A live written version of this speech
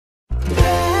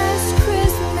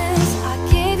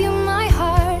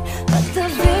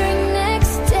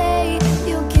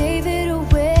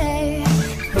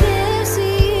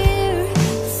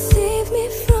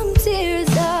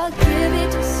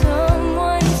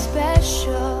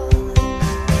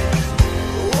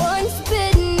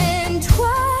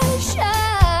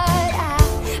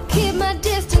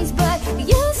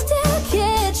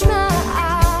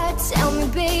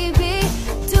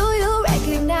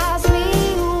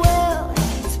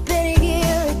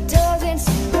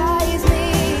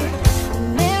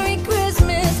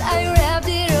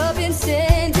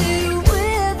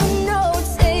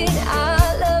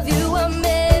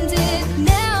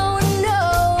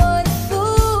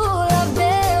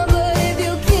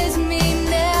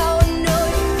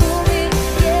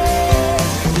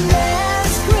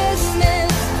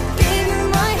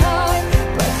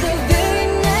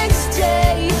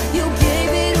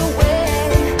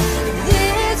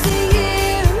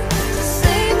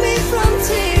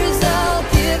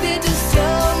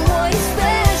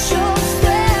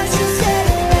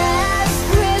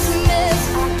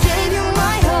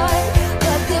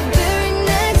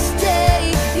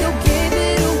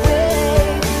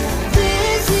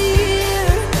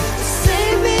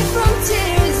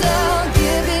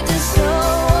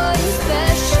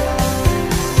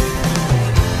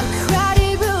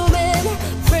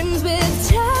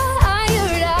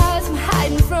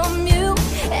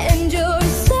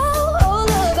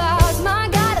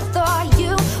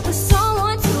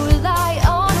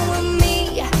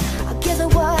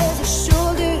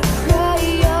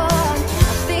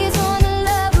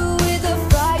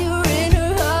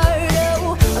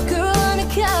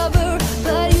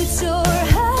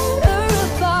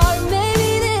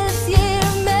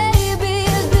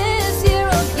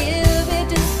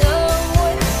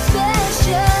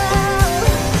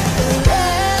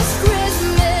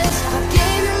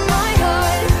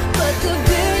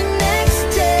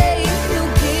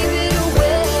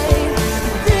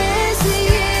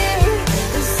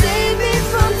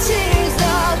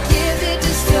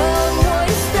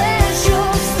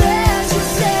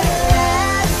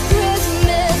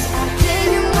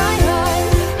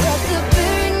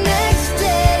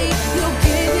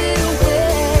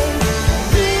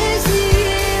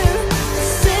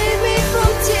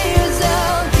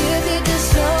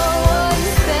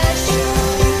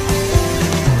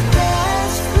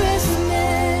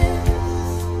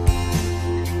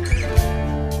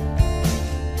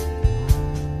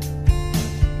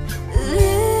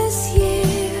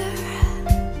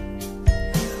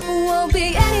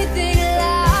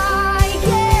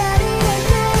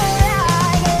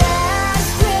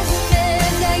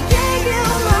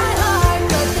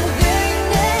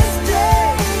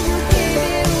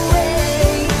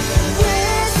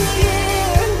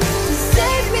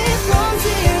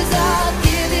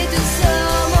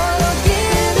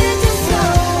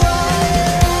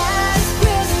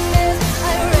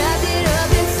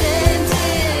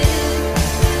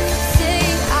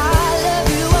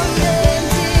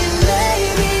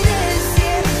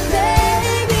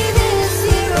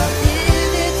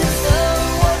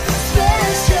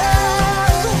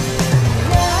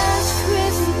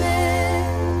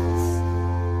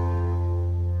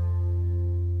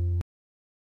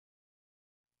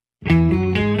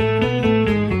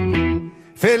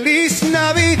Feliz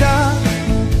Navidad,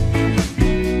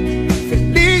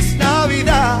 feliz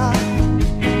Navidad,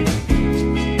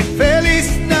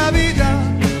 feliz Navidad,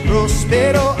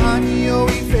 próspero año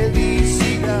y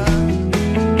felicidad.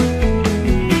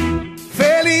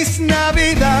 Feliz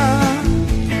Navidad,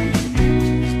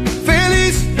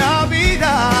 feliz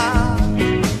Navidad,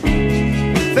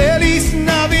 feliz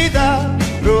Navidad,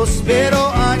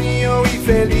 próspero año y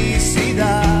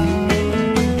felicidad.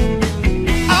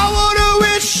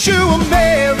 You a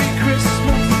Merry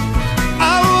Christmas.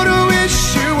 I wanna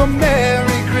wish you a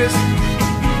Merry Christmas.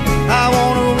 I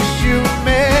wanna wish you a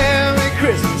Merry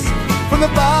Christmas from the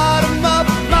bottom of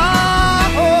my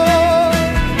heart.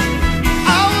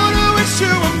 I wanna wish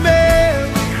you a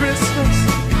Merry Christmas.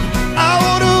 I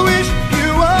wanna wish you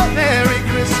a Merry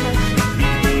Christmas.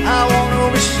 I wanna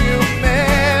wish you a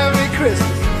Merry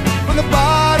Christmas from the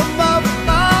bottom of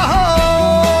my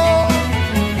heart.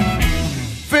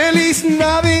 Feliz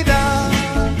Navidad,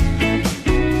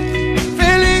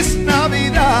 feliz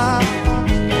Navidad,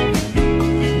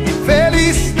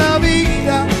 feliz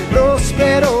Navidad,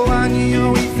 próspero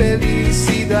año y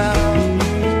felicidad.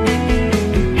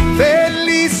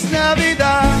 Feliz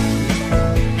Navidad,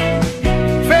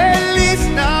 feliz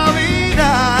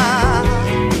Navidad,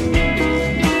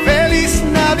 feliz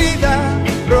Navidad,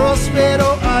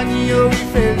 próspero año y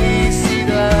felicidad.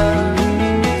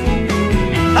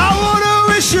 I wanna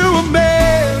wish you a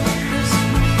Merry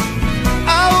Christmas.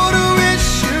 I wanna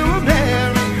wish you a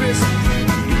Merry Christmas.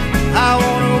 I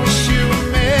wanna wish you a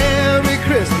Merry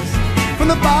Christmas from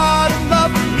the bottom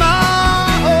of my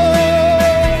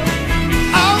heart.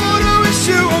 I wanna wish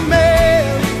you a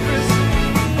Merry Christmas.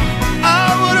 I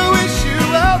wanna wish you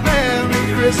a Merry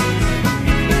Christmas.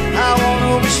 I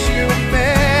wanna wish you a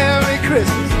Merry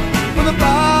Christmas from the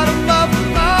bottom of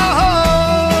my heart.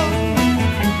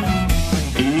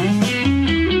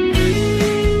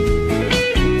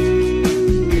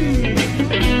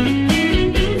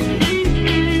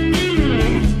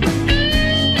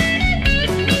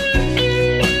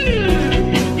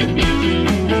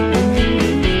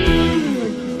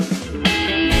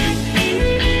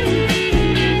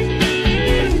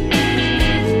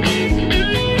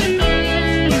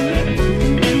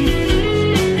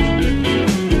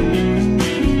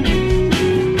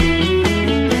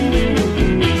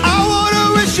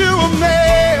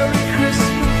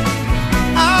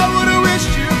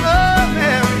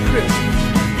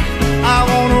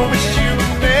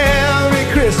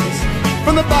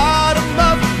 From the bottom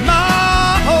of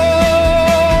my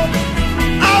heart,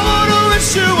 I wanna wish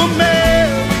you a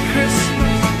Merry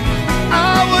Christmas. I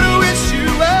wanna wish you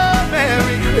a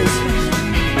Merry Christmas.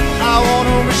 I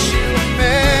wanna wish you a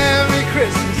Merry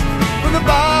Christmas from the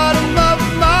bottom of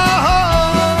my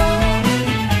heart.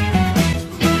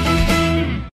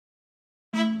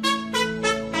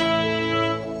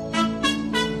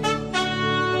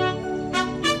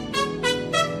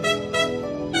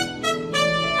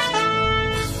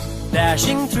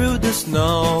 Dashing through the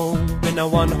snow in a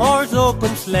one-horse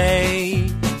open sleigh,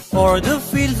 o'er the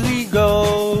fields we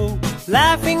go,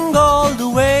 laughing all the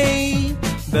way.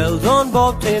 Bells on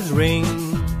bobtails ring,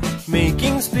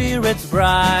 making spirits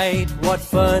bright. What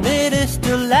fun it is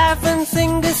to laugh and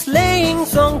sing this sleighing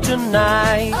song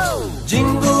tonight. Oh!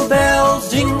 Jingle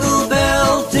bells,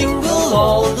 jingle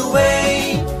all the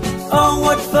way. Oh,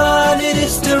 what fun it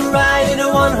is to ride in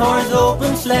a one-horse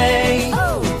open sleigh.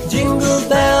 Oh! Jingle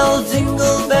bells,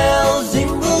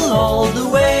 jingle all the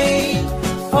way.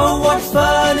 Oh, what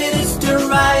fun it is to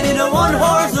ride in a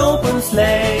one-horse open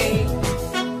sleigh.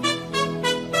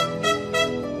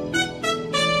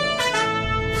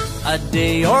 A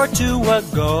day or two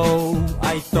ago,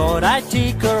 I thought I'd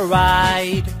take a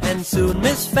ride, and soon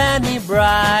Miss Fanny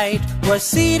Bright was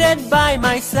seated by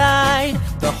my side.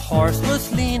 The horse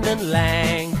was lean and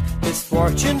lank,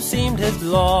 misfortune seemed his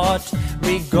lot.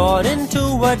 We got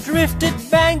into a drifted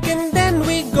bank and then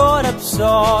we got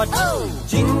upsot. Oh!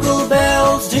 Jingle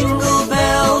bells,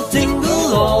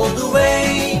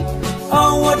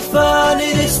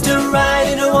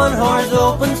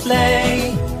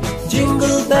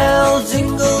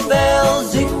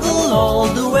 all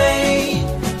the way.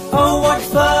 Oh, what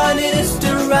fun it is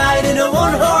to ride in a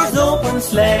one-horse open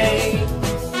sleigh.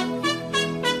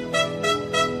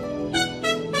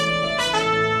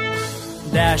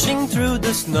 Dashing through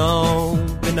the snow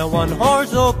in a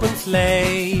one-horse open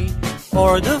sleigh.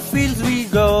 O'er the fields we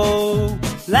go,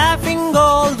 laughing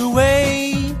all the way.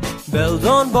 Bells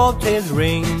on bobtails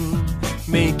ring,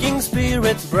 making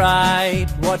spirits bright.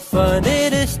 What fun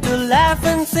it is to laugh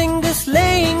and sing this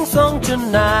sleighing song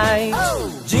tonight.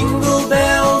 Jingle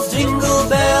bells,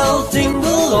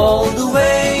 jingle all the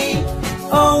way.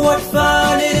 Oh, what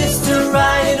fun it is to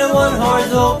ride in a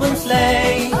one-horse open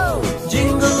sleigh.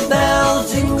 Jingle bells,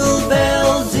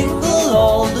 jingle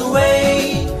all the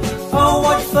way. Oh,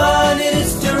 what fun it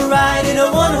is to ride in a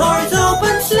one-horse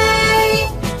open sleigh.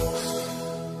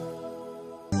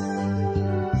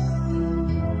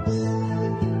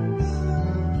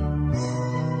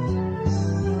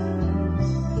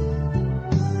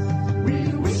 We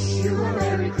wish you a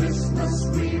Merry Christmas.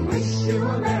 We wish you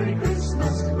a Merry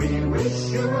Christmas. We wish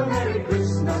you a Merry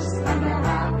Christmas and a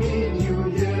Happy New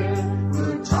Year.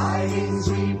 Good tidings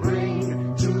we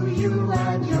bring to you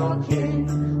and your king.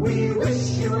 We wish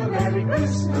you a Merry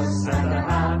Christmas and a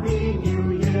Happy New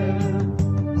Year.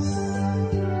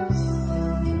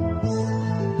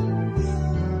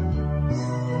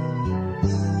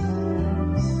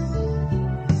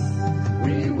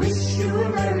 We wish you a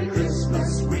Merry Christmas.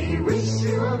 We wish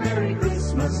you a Merry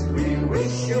Christmas. We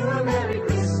wish you a Merry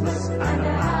Christmas and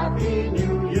a Happy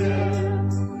New Year.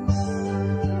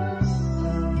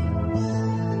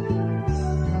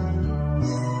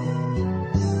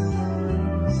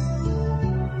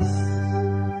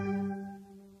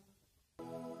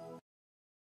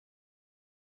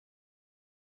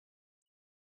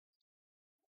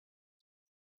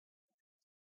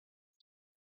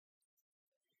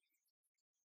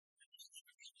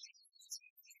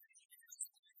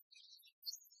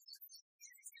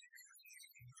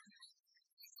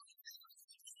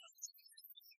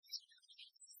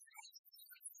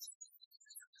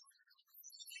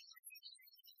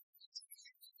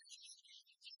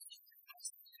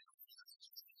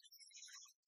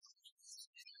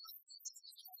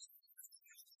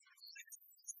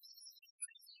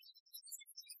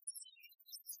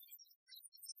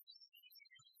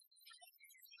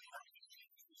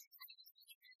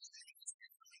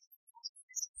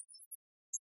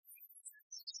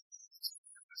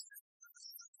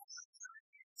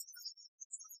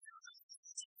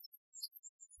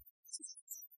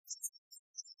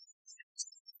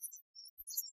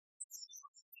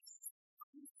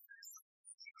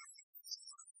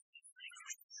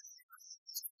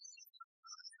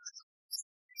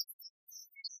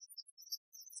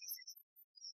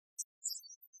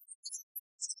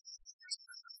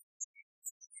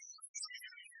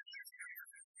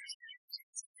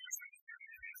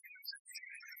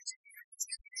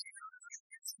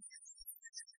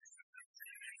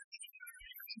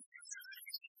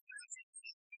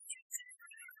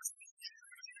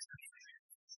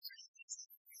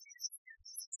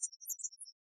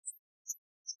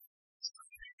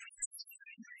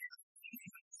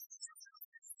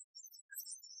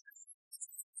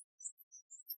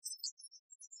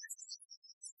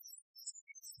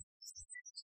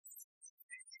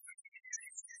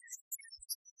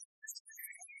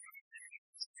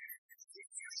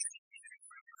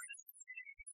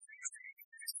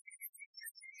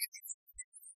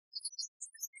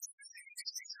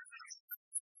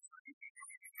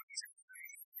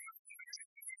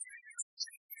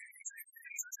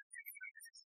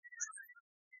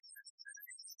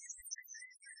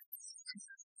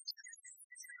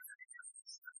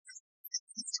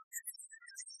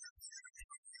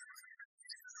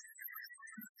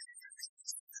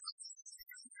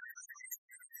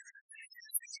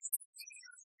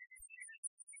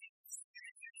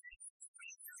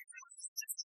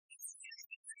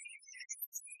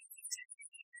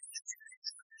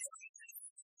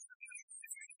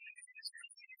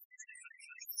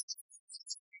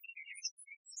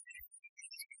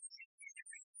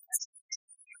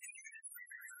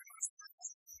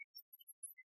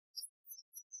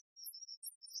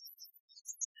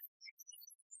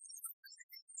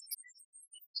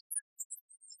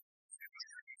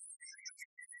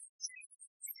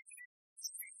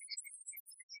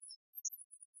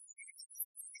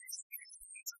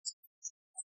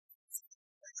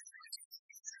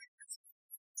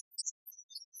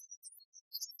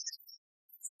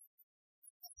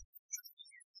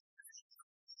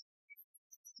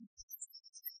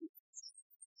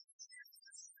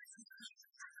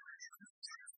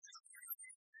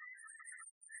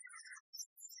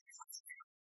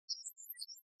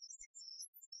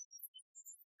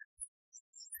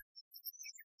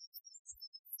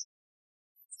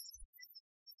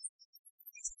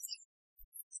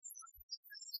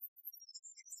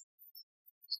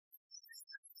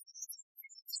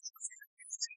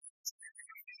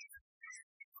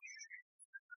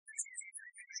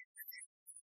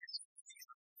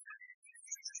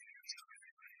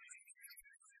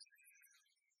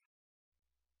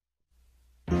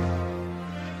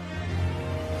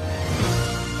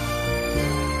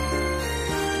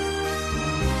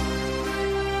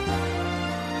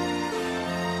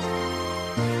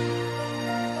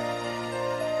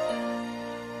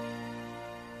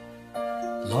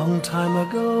 Long time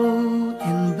ago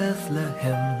in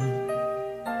Bethlehem,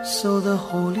 so the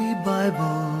Holy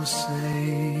Bible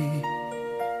say,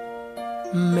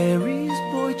 Mary's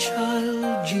boy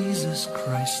child, Jesus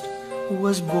Christ,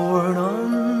 was born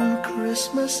on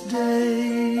Christmas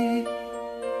Day.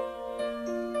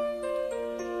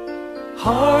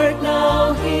 Hark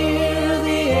now, hear the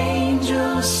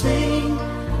angels sing,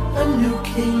 a new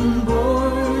king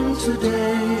born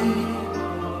today,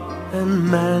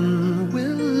 and man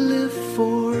will live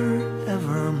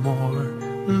forevermore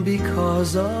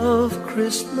because of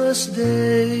Christmas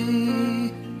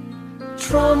Day.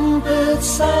 Trumpets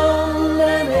sound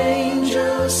and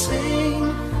angels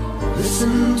sing,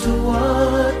 listen to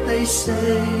what they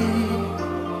say,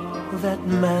 that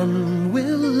man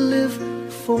will live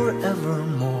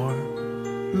forevermore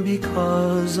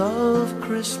because of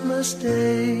Christmas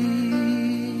Day.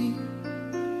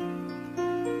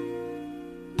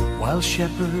 While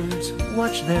shepherds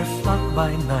watch their flock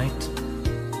by night,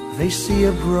 they see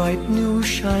a bright new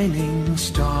shining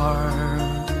star.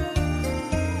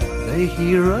 They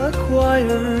hear a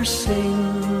choir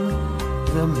sing,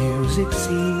 the music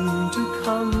seemed to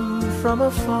come from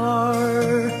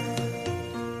afar.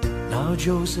 Now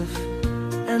Joseph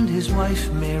and his wife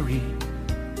Mary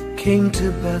came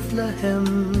to Bethlehem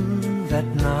that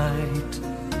night.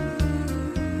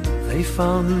 They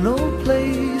found no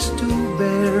place to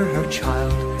bear her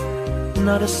child,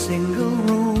 not a single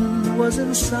room was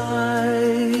in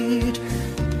sight.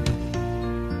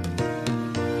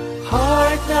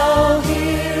 Hark now,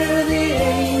 hear the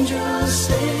angels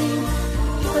sing,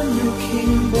 a new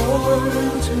king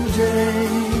born today,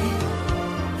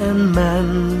 and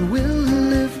man will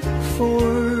live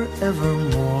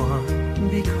forevermore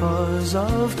because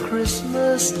of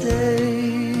Christmas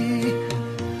Day.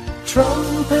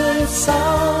 Trumpets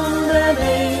sound and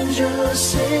angels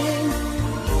sing,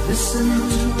 listen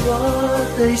to what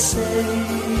they say,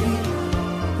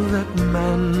 that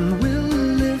man will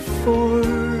live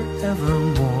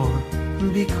forevermore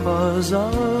because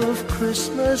of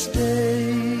Christmas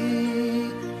Day.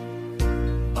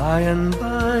 By and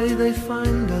by they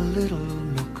find a little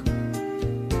nook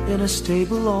in a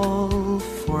stable all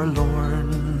forlorn,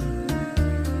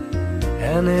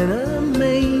 and in a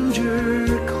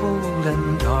manger cold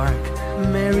and dark,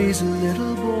 Mary's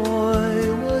little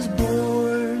boy was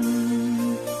born.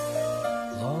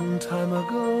 Long time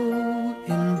ago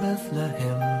in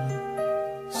Bethlehem,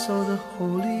 so the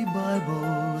Holy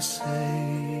Bible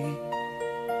say,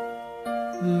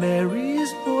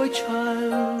 Mary's boy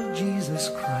child, Jesus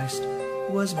Christ,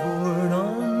 was born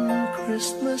on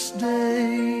Christmas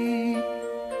Day.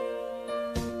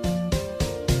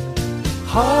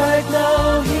 Hark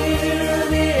now, hear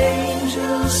the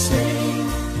angels sing,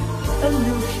 a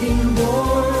new king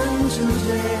born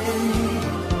today,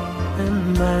 and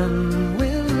man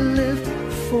will live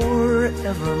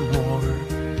forevermore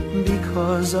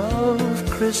because of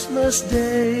Christmas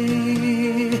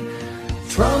Day.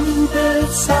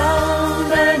 Trumpets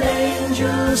sound and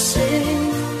angels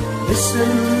sing,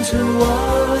 listen to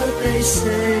what they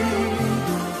say,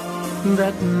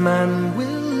 that man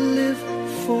will live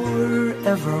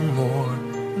forevermore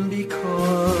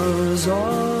because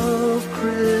of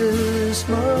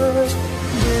Christmas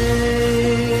Day.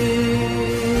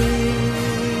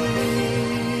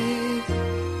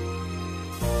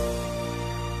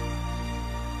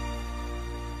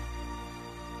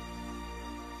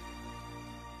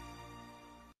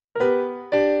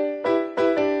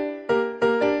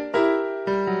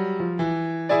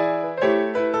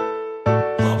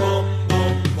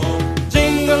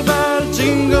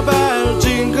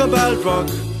 Jingle bell rock,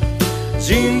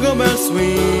 jingle bell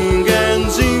swing and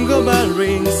jingle bell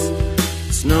rings.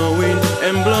 Snowing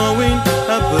and blowing,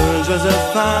 a bunch of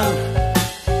fun.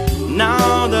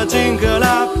 Now the jingle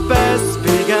up has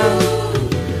begun.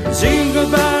 Jingle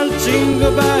bell,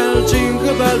 jingle bell,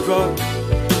 jingle bell rock,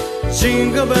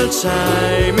 jingle bell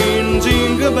chime in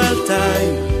jingle bell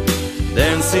time.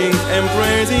 Dancing and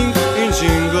praising in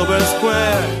Jingle Bell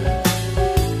Square.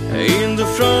 In the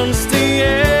front's the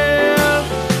air,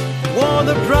 what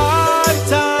a bright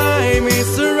time,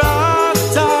 it's a rock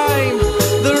time,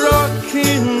 the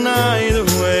rocking night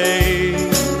away.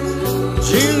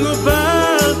 Jingle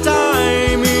bell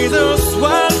time is a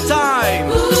swell time,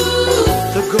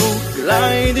 to go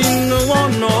gliding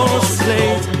one horse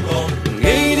sleigh.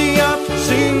 Giddy up,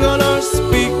 jinglers,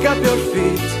 pick up your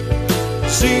feet,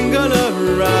 jingle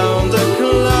around the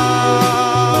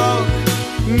clock.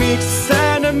 Mix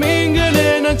and a mingle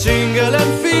in a jingle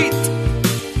and feet,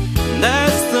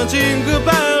 that's the Jingle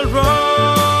Bell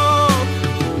Rock.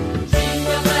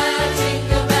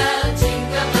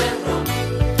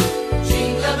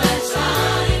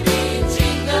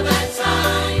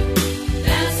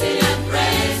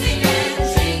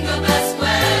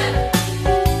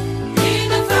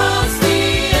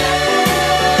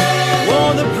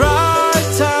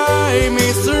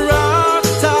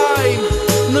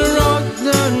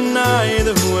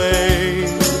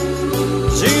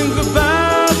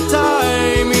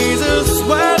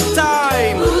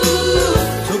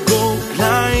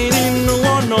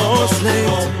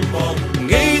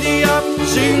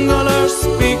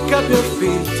 up your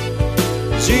feet,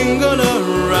 jingle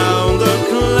around the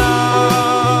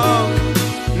clock.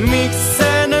 Mix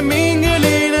and a mingle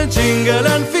in a jingle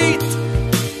and feet.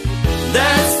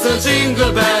 That's the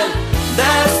jingle bell,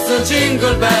 that's the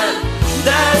jingle bell,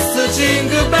 that's the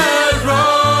jingle bell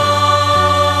rock.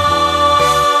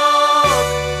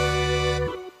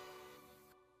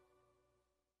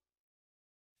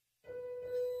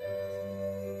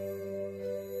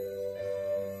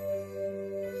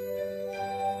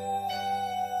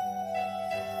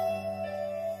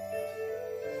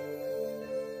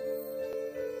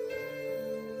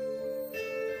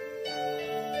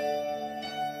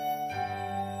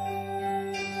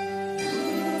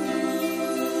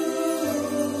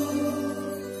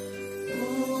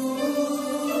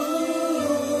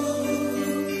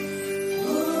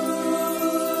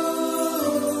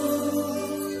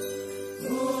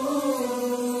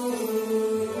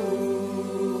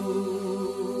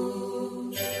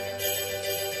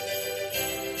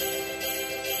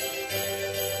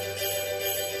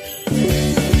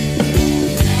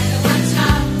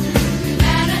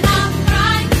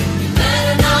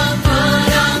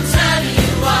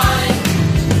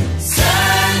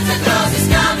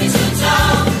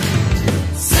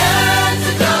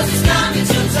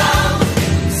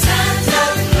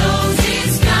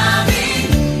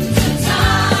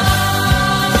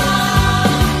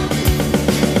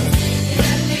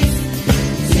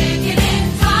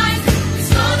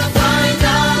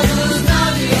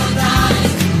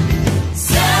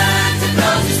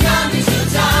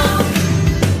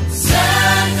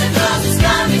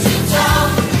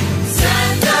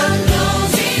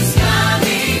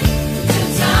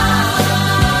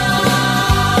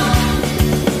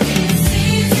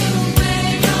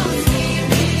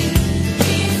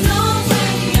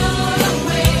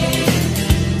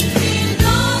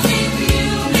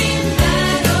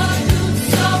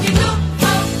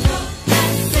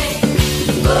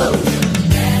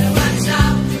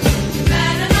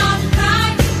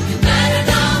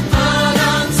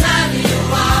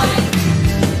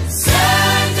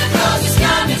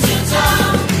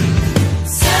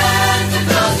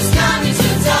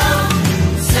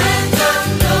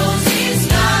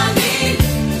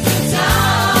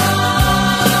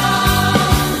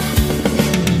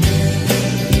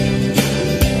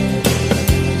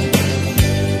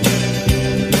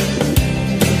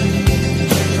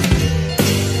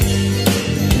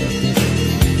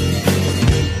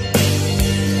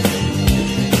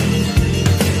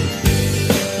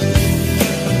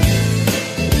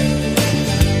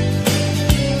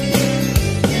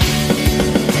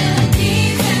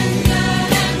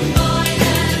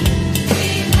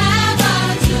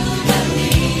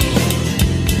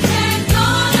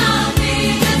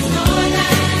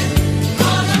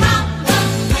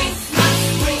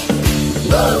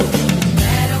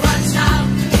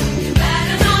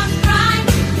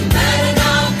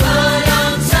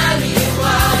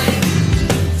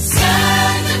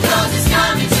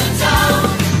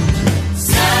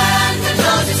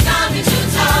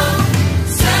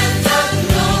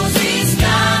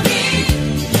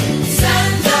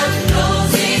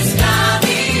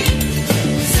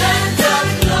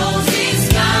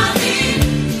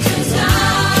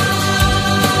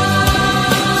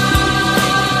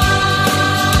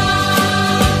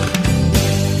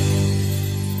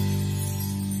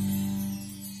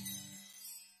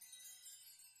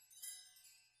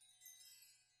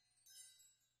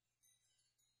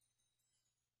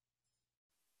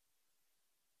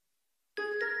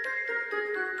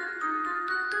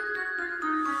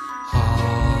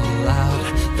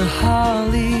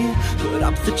 holly, put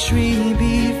up the tree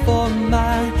before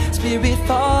my spirit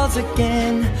falls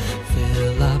again.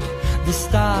 Fill up the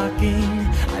stocking,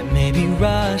 I may be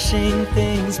rushing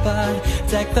things, but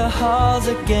deck the halls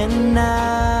again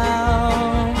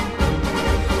now.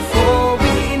 For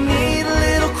we need a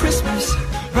little Christmas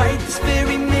right this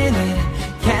very minute.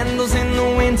 Candles in the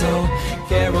window,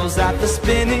 carols at the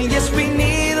spinning. Yes, we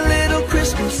need a little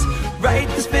Christmas right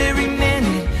this very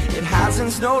minute. It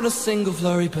hasn't snowed a single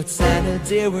flurry, but Santa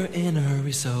dear, we're in a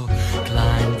hurry. So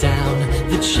climb down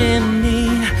the chimney,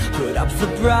 put up the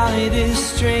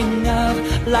brightest string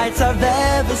of lights I've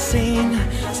ever seen.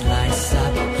 Slice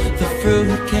up the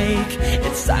fruitcake,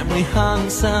 it's time we hung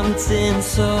some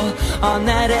tinsel on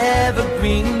that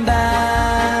evergreen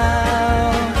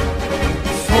bough.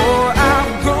 For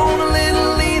I've grown a little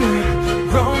leaner,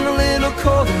 grown a little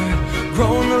colder,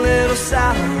 grown a little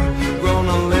sour, grown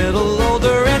a little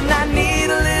older, and I need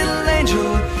a little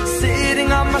angel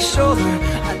sitting on my shoulder.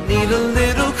 I need a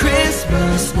little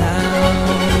Christmas now.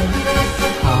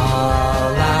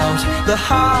 Haul out the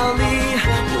holly,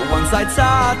 for once I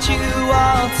taught you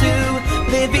all to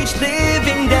live each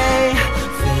living day.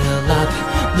 Fill up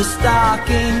the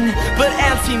stocking, but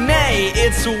Auntie May,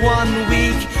 it's 1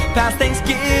 week past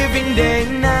Thanksgiving Day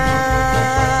now.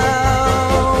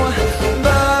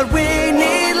 But we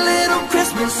need a little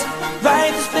Christmas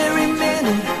right this very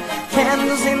minute.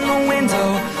 Candles in the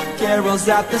window, carols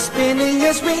out the spinning.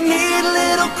 Yes, we need a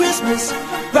little Christmas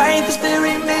right this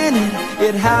very minute.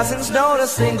 It hasn't snowed a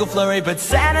single flurry, but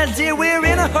Santa dear, we're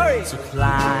in a hurry. So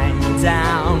climb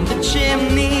down the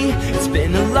chimney. It's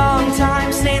been a long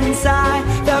time since I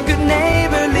felt good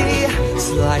neighborly.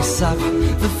 Slice up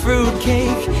the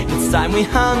fruitcake. It's time we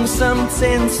hung some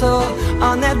tinsel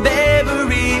on that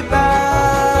bakery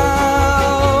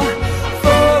bough.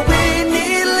 For we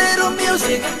need a little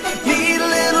music, need a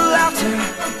little laughter,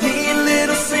 need a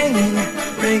little singing,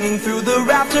 ringing through the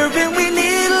rafter. And we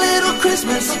need a little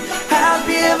Christmas,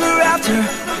 happy ever after.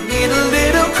 We need a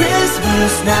little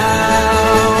Christmas now.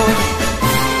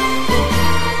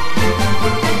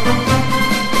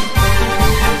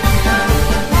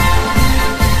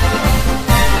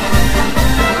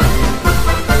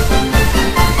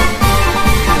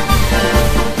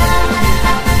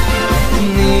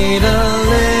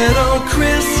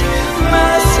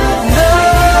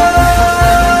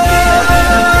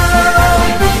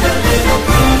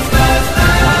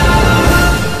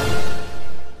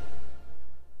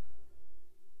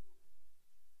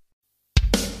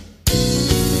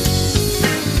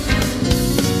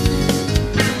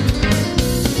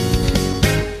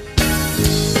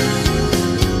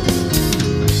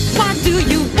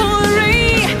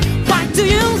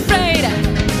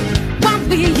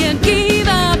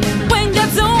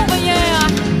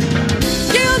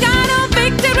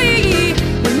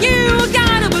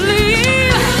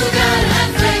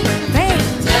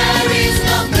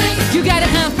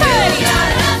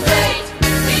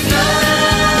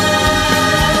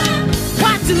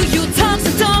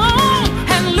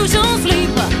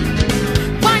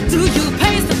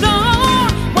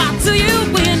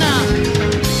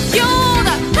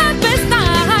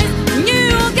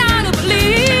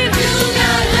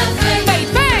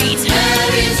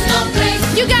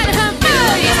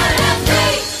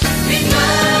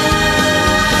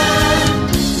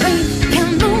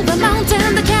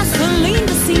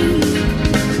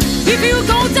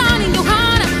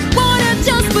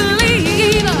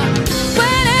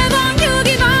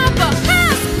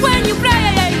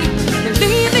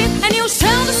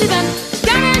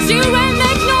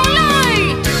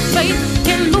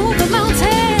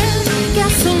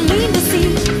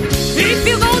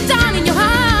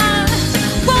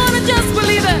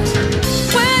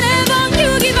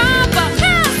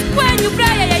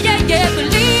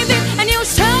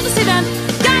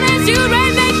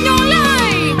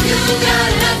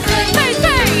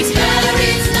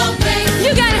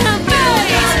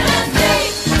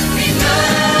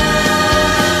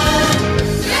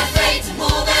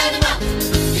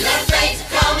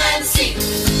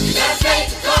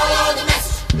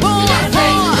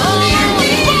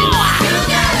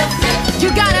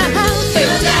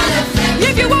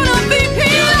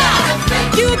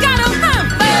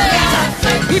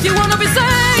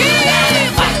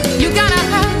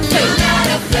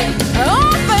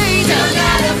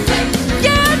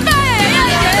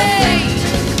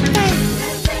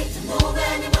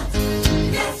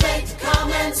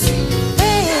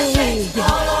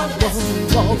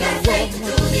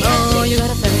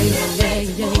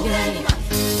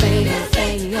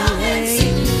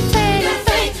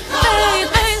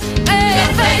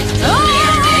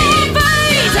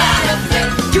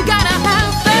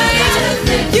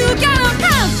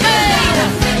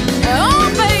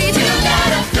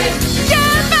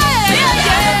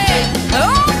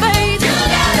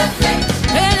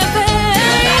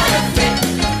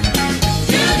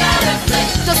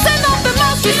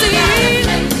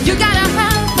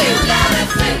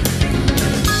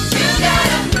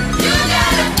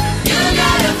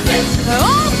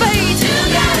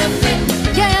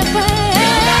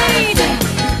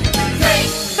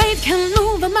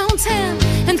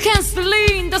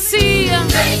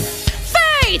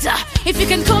 If you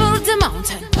can color the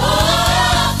mountain,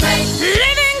 oh, faith.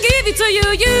 Let me give it to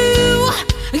you,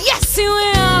 yes you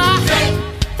will. Faith,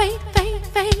 faith, faith,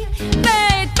 faith,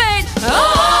 faith,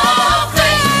 oh,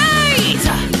 faith.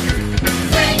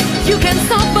 You can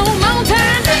stop a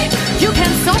mountain, you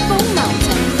can stop a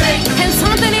mountain, and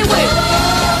start anyway.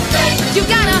 You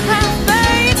gotta have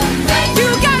faith, you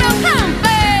gotta have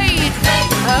faith,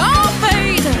 oh,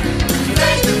 faith.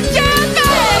 Yeah,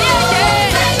 yeah,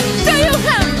 yeah. Do you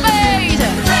have faith?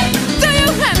 Do you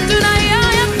have tonight?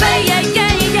 Yeah, yeah,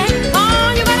 yeah, yeah.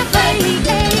 Oh, you gotta faith.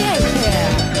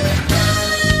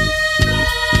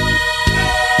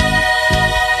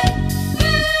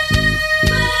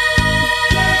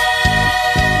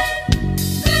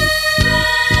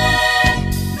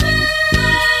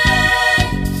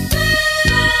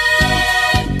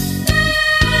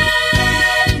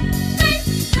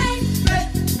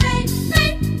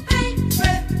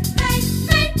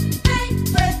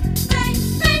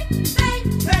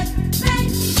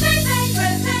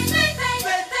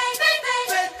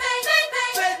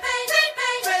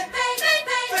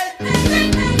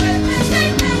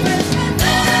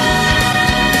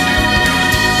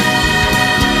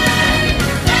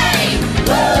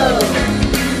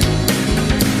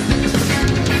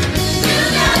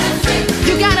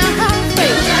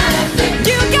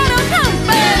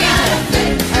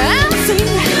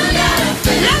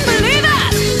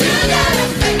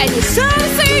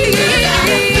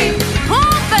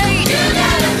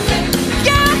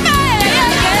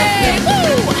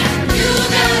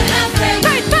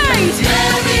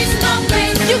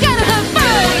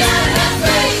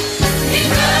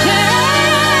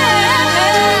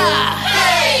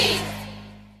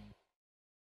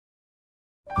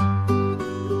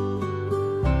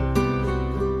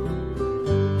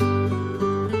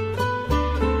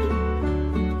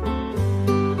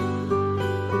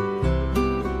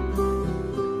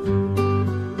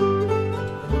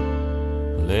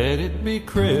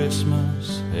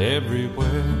 Christmas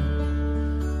everywhere.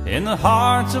 In the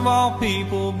hearts of all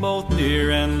people, both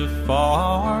near and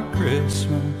afar,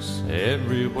 Christmas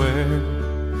everywhere.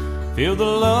 Feel the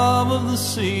love of the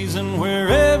season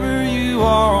wherever you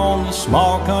are, on the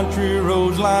small country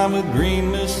roads lined with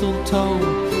green mistletoe,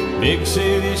 big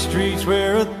city streets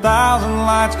where 1,000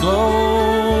 lights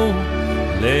glow.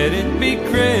 Let it be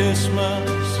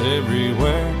Christmas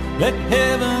everywhere. Let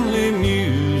heavenly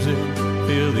music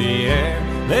fill the air.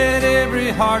 Let every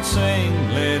heart sing,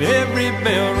 let every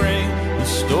bell ring, the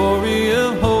story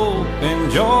of hope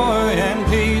and joy and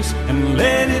peace. And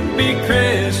let it be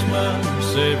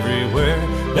Christmas everywhere.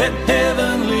 Let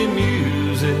heavenly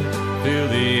music fill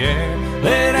the air.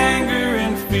 Let anger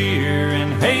and fear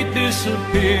and hate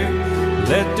disappear.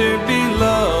 Let there be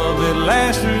love that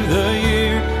lasts through the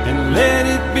year. And let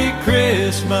it be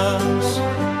Christmas,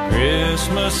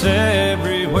 Christmas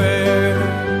everywhere.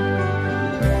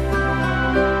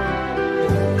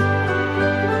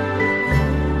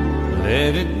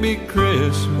 Let it be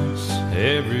Christmas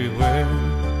everywhere.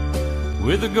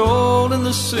 With the gold and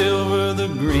the silver, the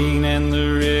green and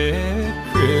the red,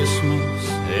 Christmas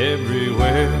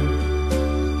everywhere.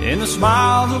 In the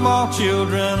smiles of all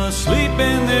children asleep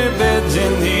in their beds,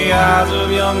 in the eyes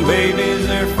of young babies,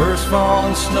 their first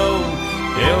falling snow,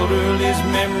 elderly's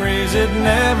memories that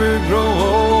never grow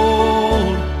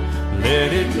old.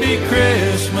 Let it be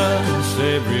Christmas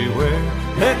everywhere.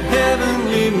 Let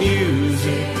heavenly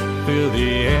music fill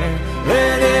the air.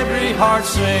 Let every heart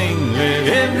sing, let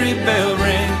every bell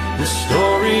ring, the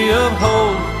story of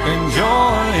hope and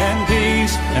joy and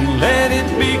peace. And let it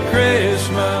be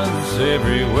Christmas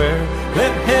everywhere.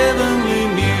 Let heavenly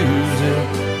music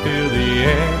fill the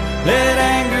air. Let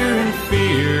anger and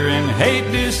fear and hate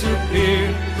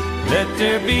disappear. Let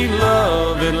there be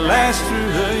love that lasts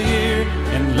through the year.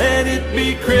 And let it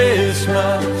be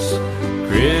Christmas,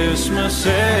 Christmas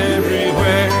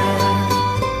everywhere.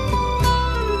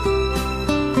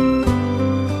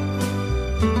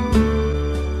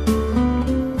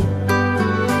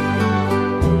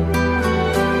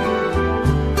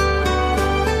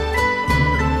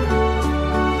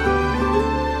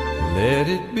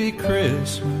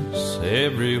 Christmas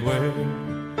everywhere.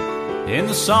 In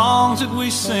the songs that we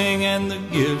sing and the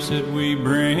gifts that we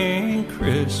bring,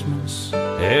 Christmas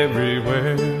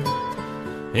everywhere.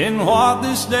 In what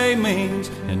this day means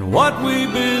and what we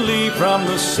believe, from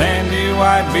the sandy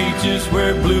white beaches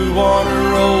where blue water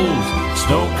rolls,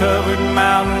 snow-covered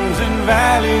mountains and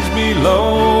valleys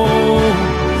below.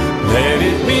 Let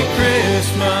it be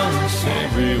Christmas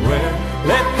everywhere.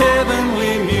 Let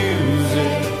heavenly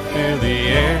music fill the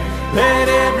air. Let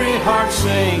every heart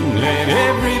sing, let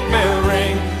every bell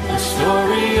ring, the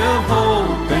story of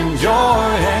hope and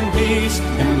joy and peace.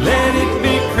 And let it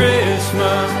be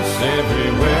Christmas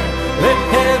everywhere. Let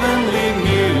heavenly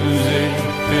music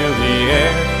fill the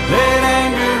air. Let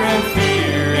anger and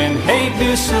fear and hate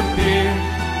disappear.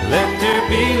 Let there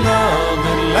be love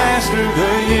that lasts through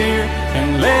the year.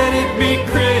 And let it be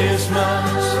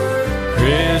Christmas,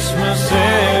 Christmas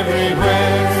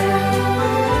everywhere.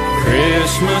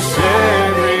 Christmas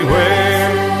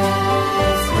everywhere,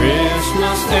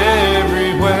 Christmas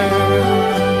everywhere.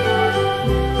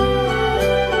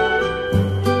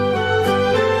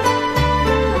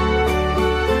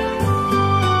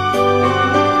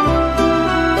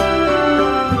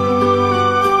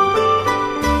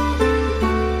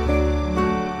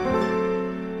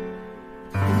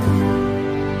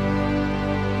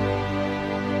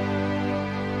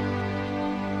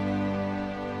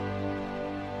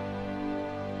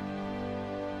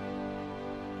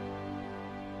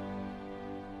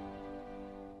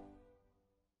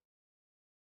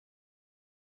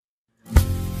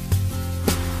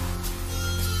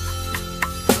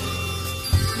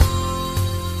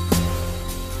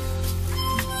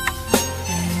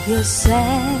 You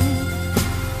said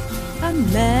a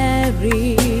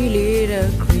merry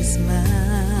little Christmas.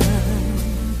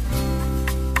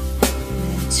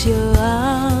 Let your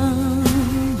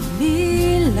arms be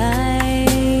light.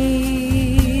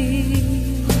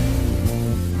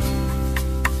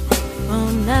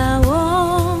 From now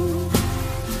on,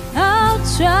 our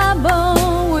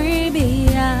trouble will be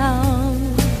out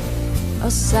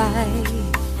of sight.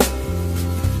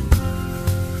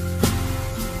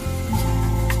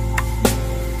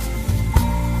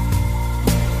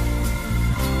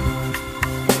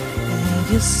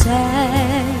 You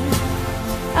said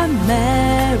a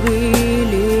merry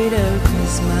little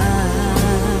Christmas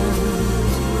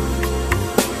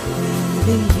when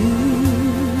the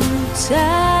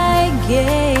Yuletide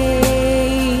gave.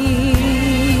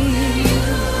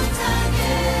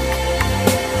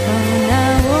 From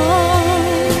now on,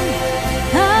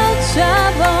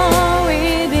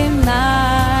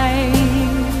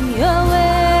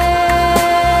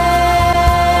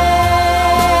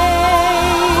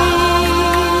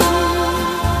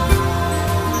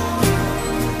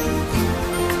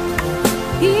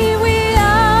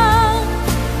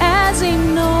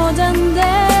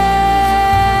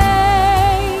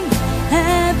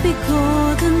 happy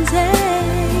golden day.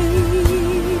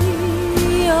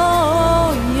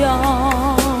 Oh,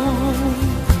 yeah.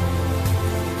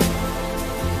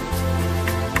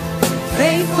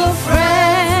 Faithful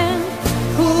friend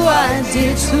who I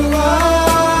did to all,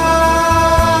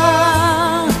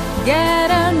 get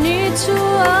a need to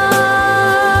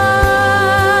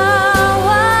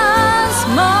once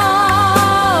more.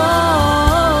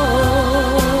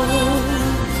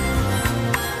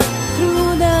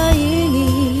 Through the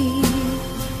years,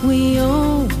 we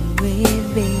always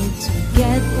be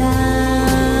together.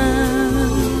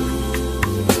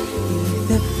 If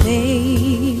the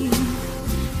faith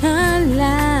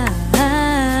alive.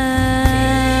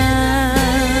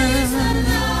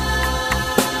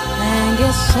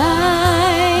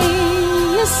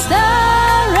 Shine your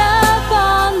star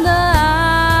upon the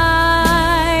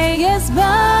highest bough,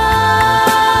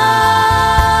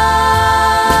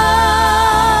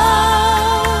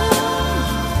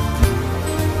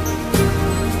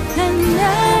 and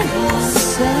let us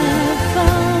have a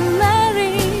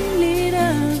merry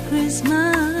little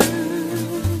Christmas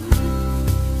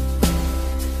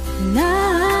now.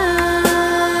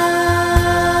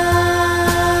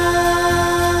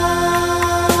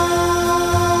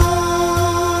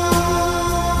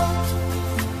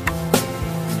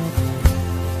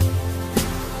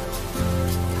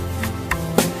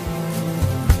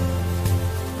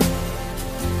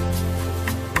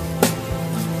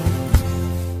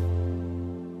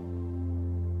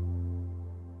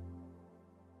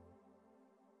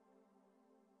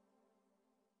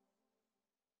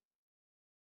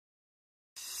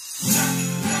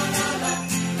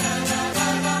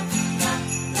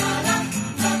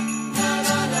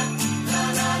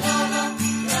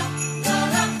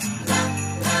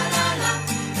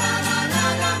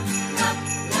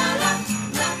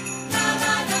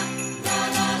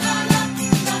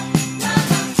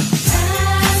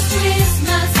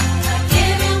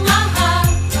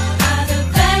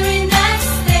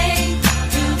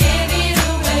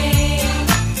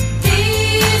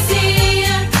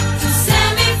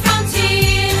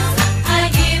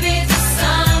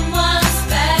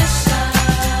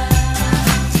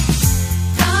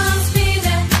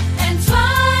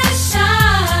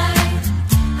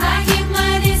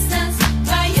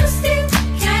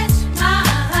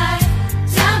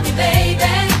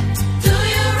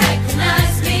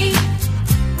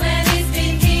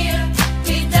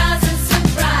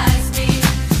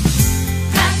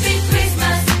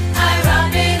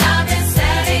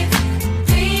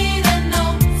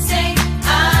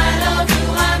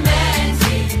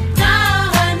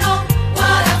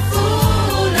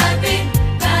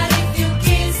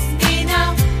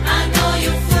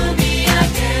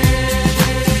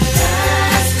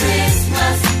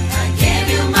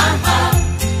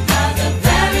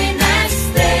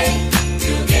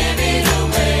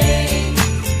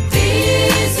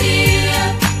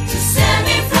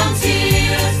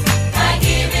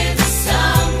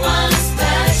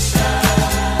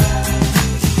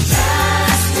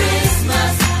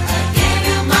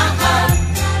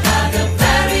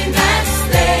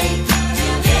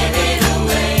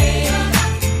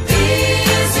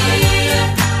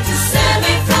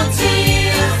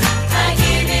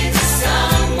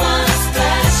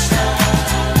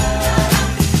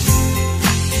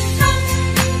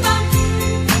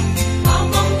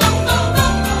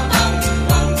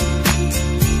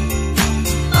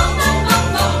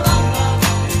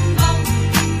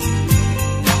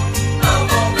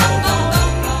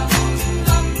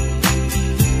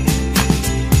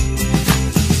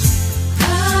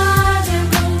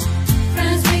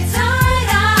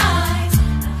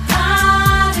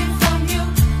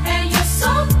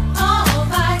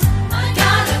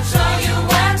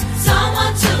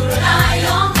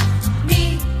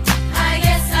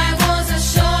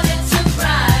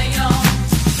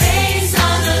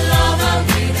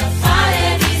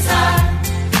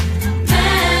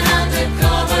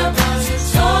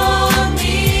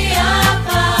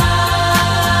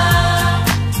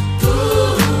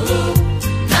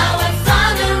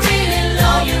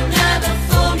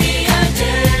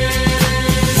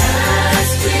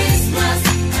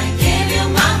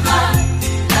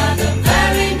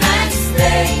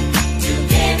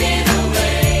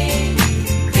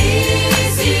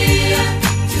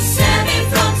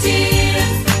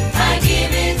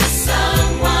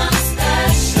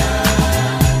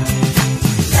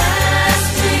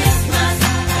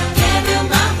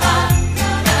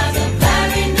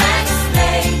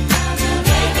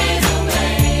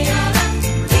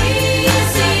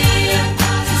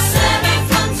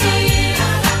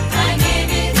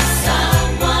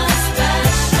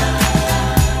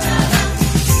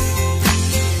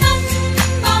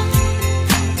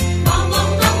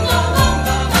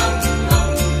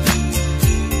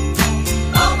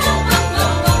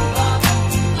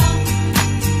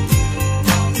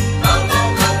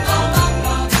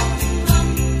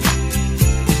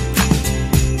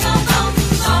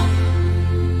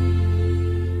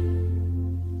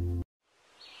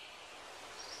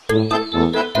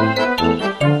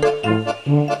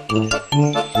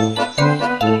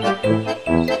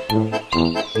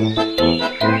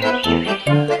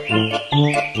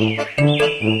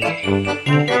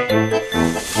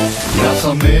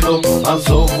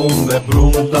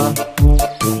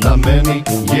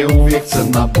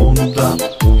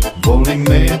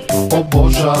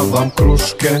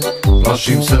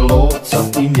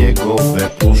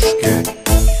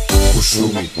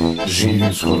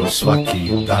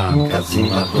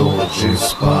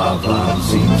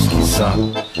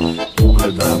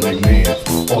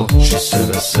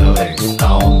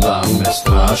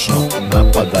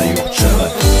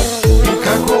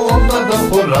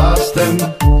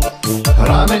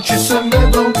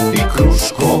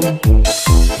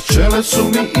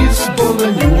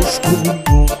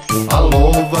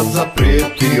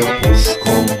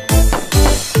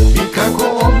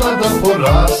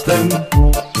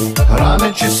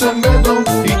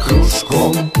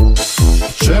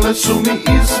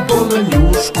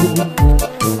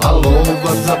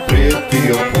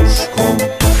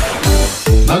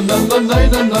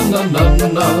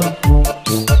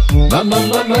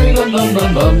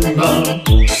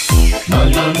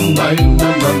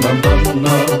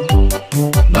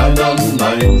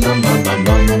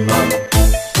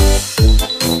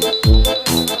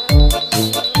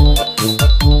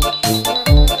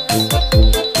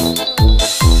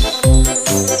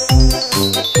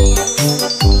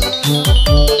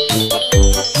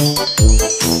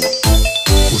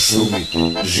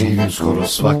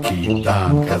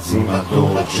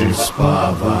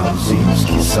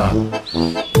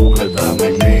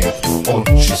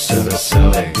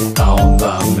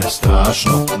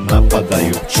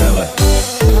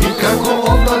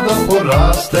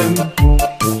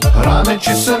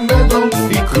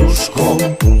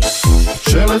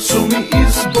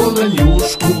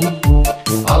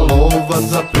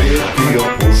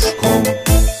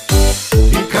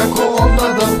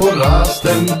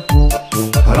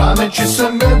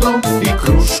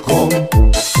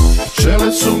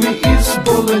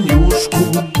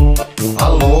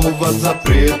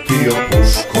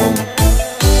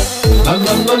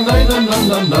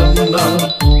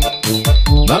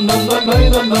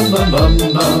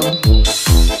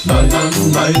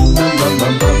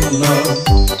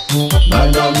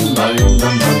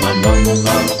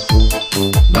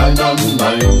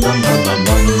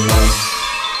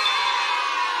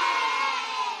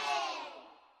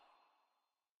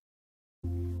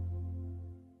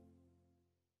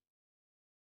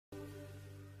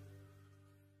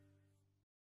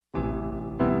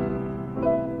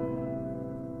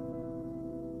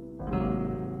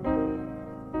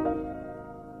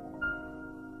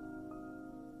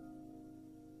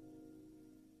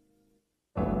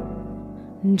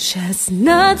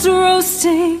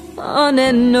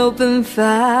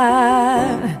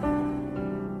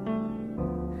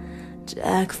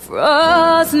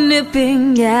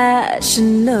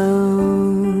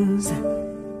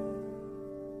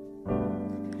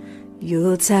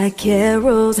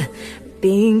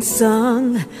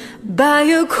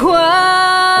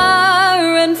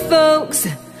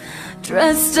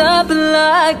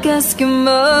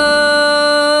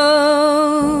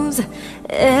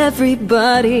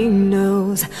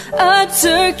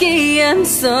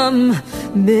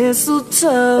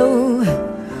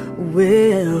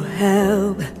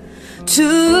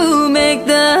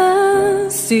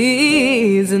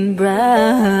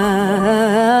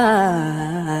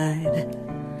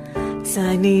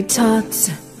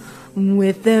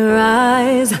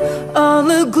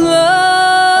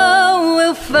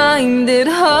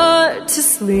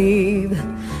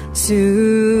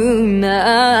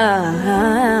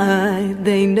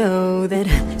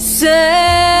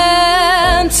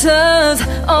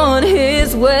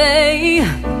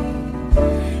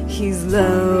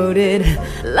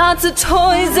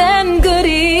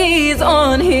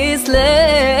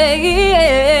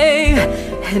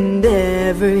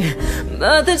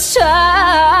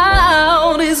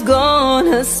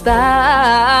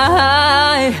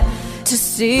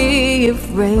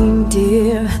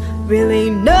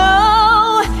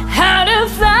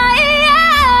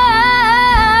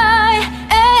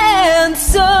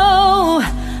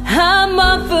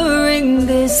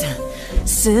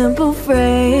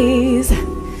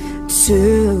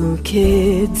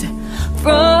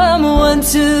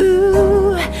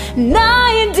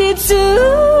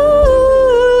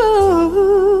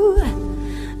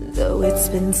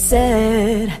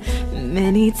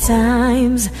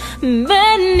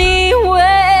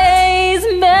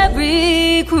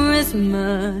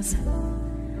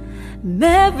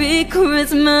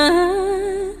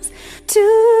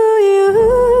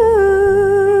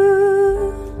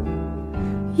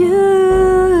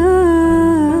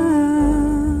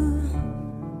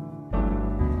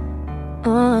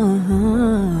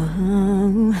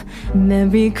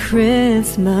 Merry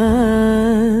Christmas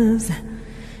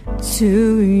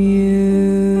to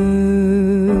you.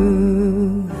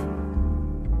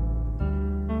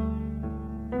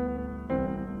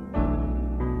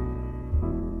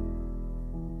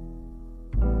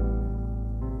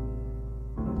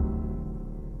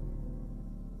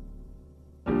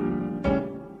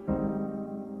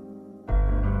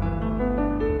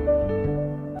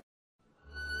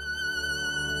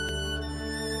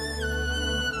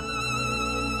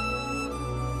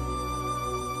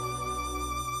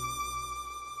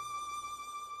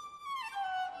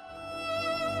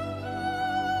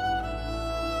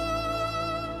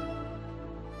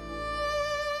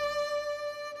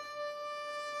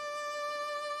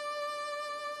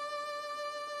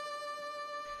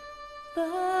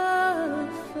 The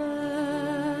first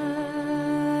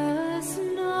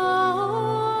Noel,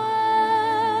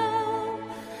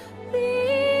 the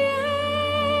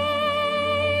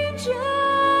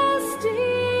angels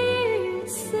did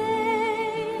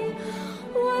say,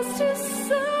 was to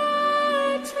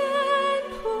certain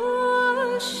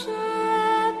poor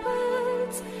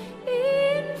shepherds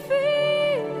in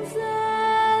fields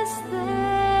as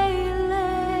they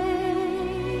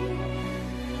lay.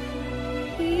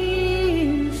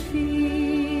 In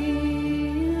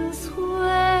fields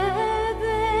where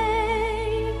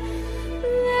they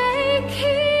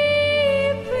keeping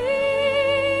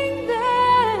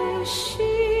their sheep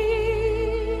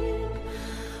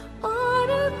on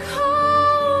a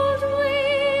cold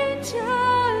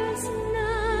winter's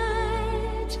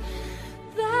night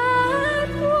that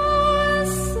was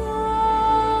so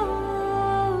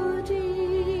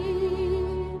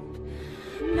deep.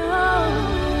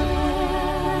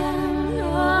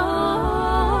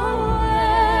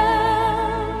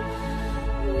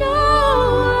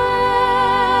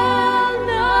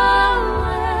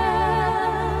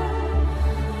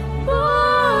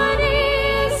 Born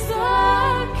is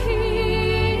the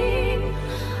King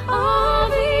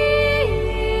of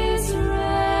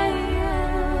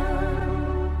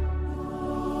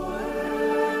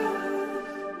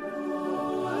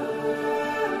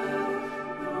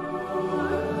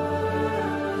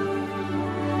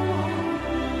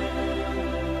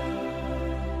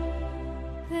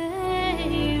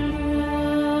They looked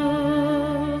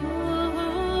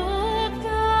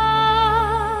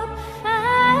up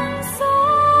and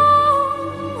saw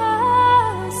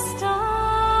a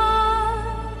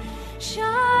star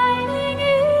shining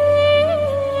in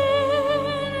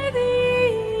the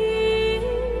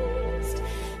east,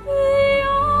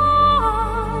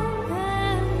 beyond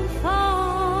them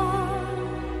far,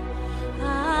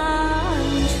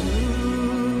 and to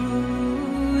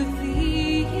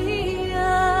the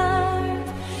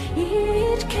earth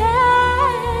it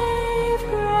gave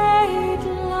great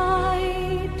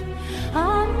light,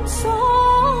 and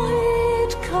so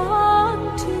it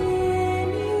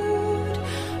continued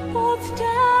both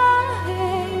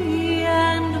day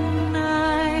and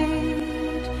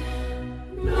night.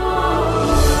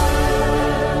 Noel,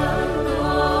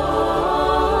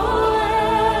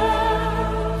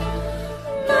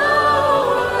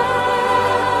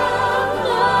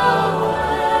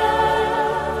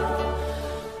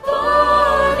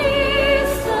 born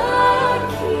is the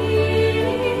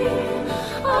King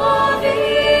of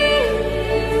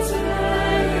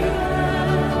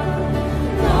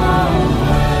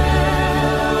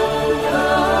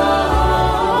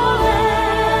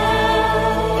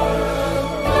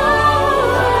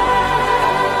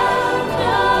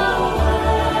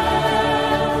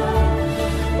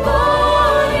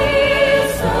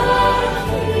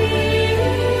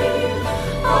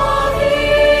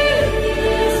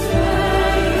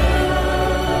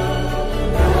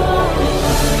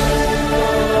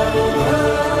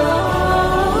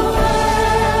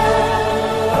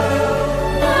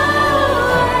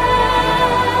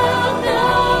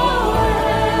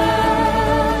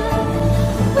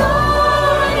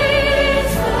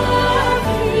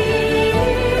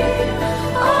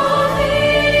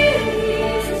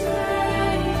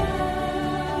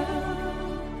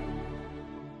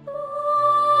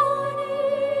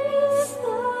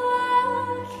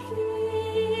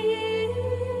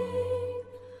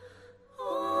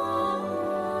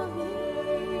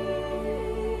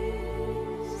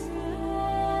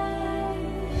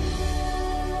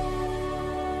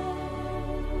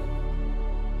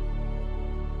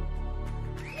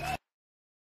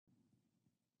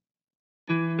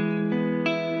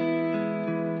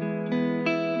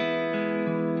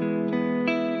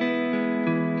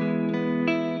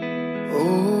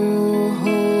Oh,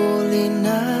 holy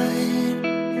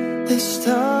night, the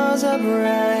stars are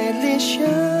brightly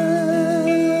shining.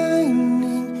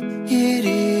 It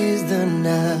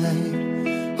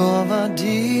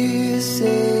dear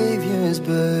Savior's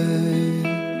birth.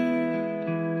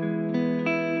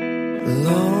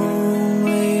 Long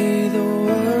lay the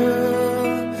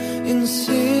world in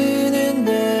sin and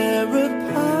error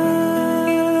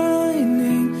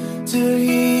pining, till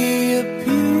he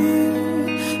appeared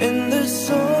and the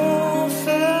soul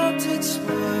felt its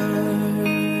worth.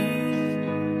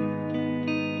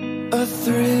 A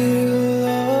thrill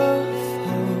of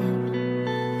hope,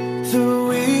 the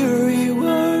weary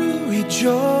world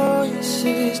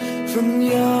rejoices from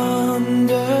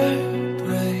yonder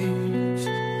breaks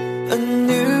a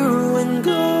new and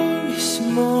glorious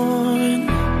morn.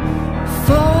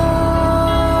 Fall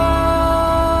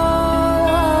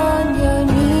on your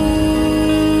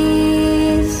knees,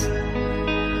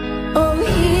 oh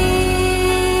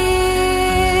hear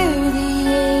the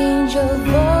angel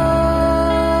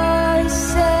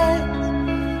voices,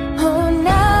 oh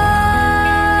night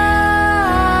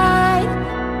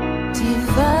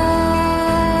divine,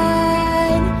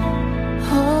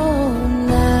 oh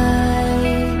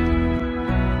night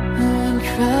when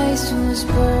Christ was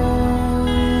born.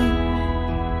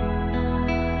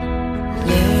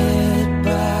 Led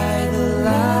by the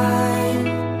light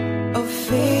of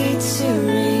faith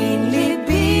serenely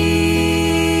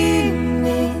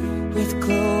beaming, with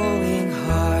glowing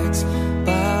hearts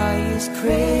by his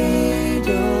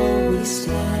cradle we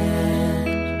stand.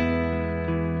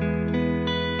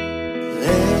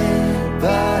 Led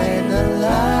by the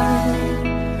light,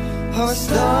 our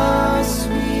stars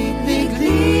sweetly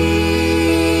gleaming,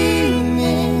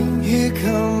 here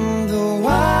come the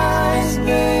wise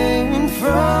men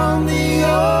from the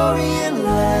Orient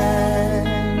land.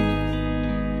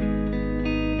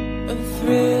 A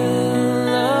thrill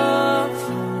of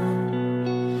hope,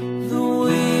 the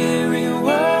weary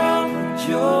world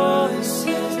rejoices.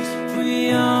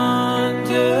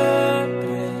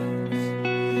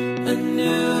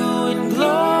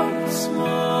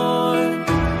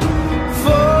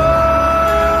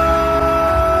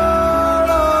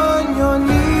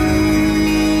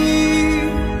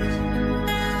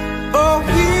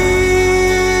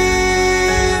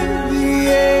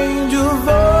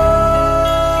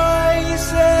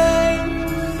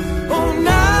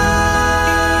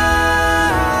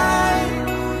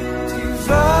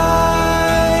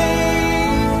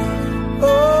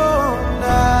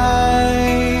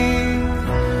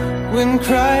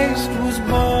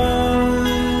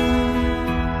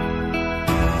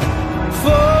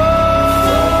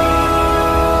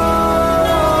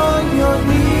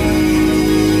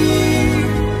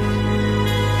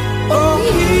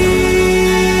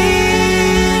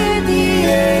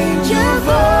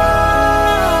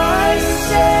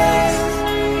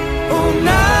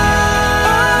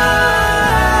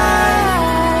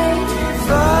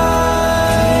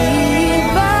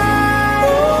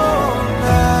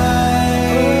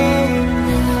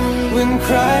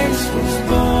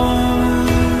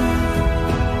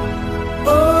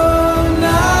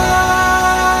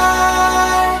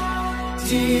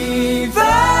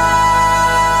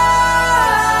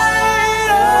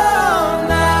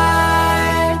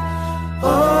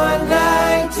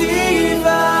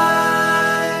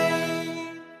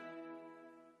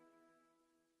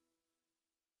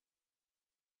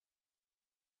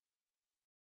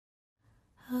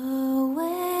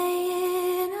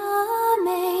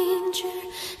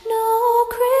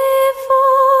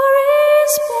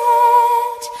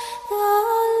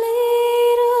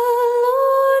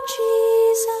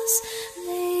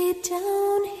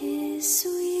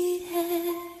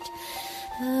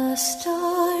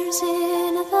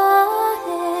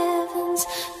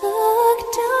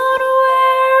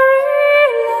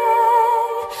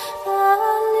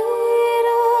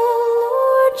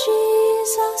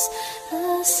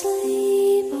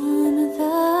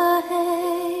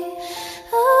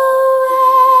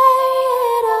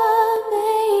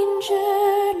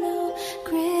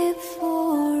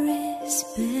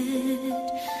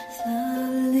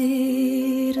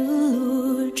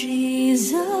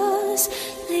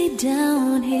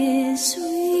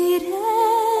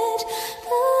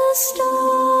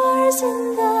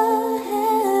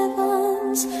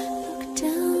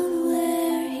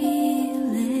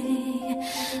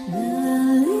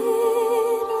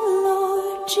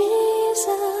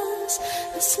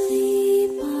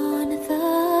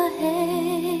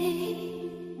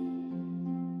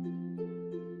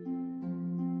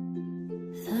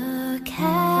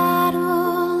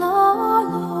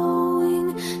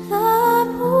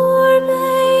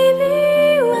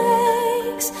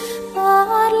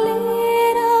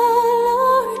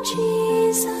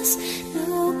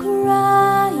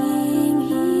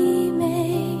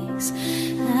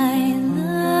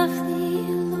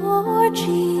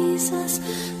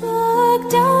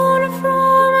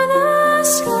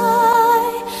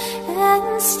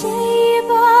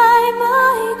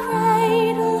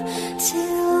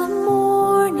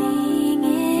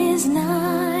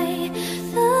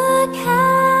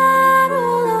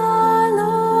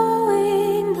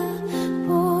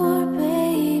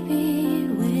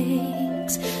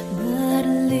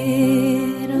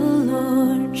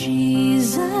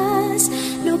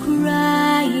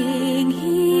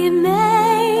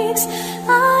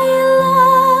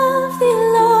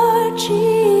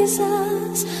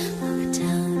 Jesus, look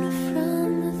down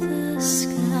from the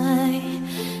sky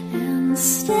and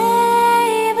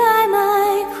stay by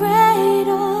my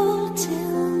cradle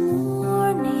till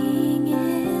morning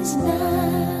is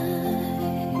nigh.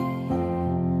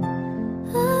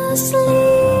 Asleep,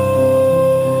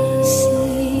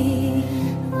 asleep,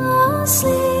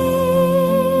 asleep.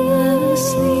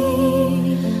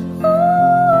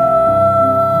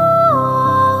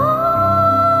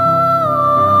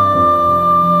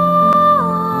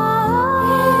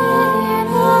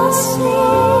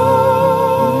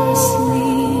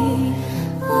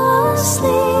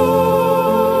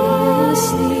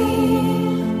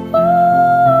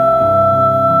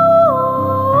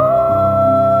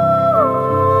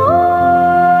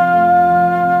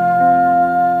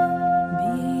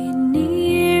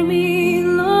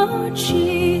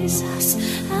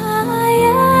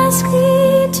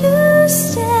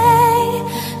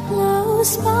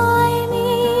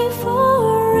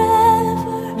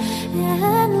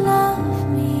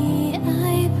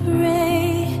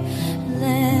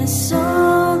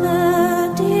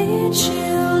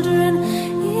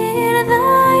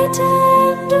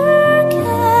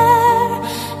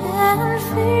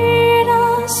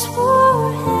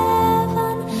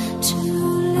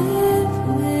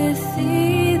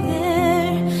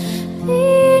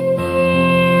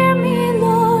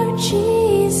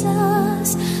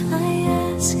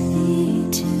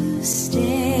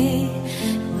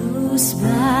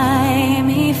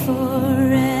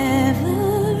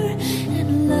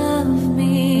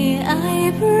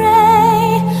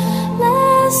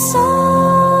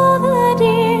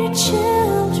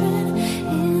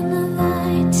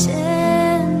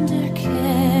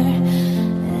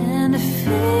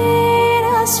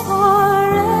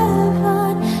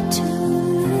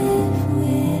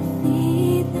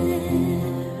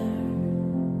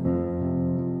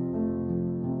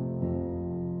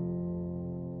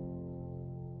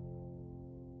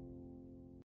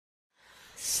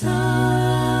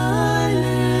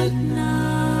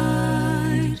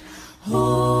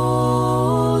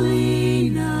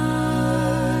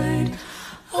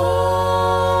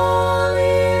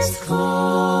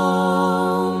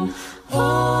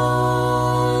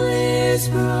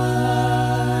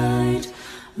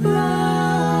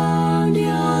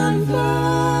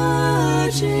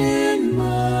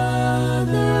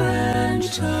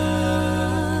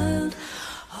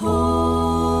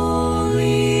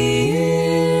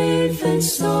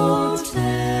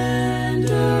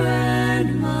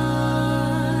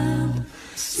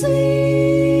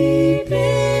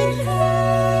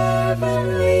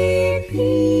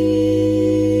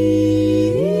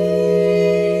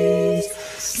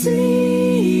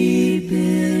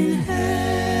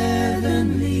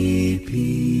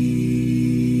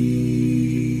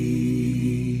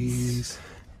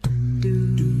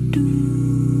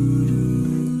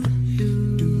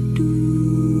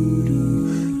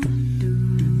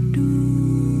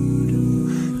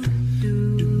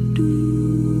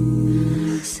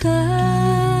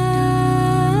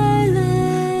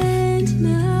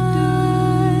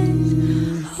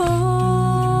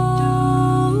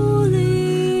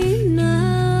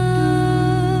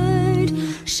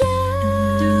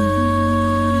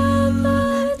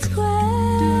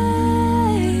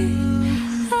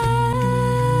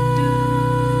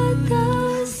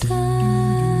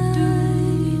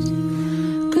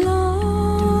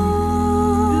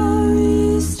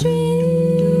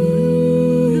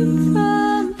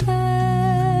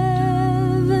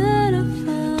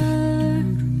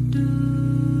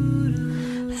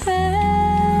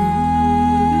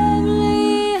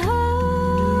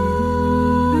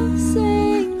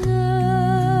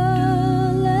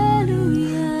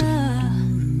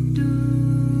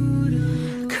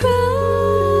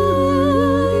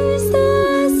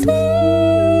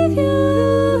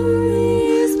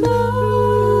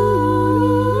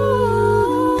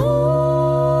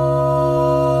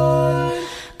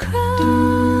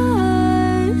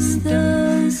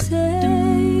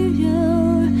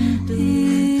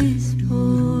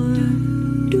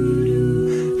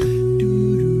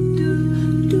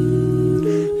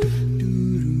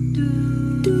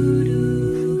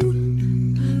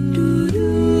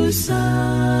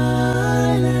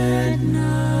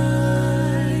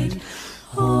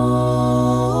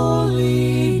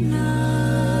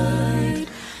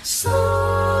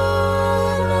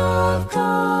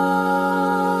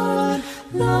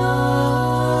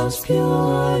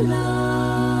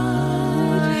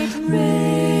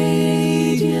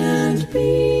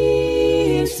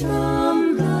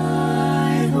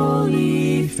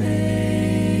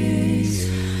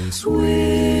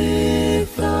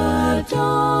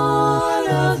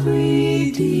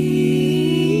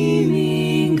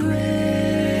 Teeming grace,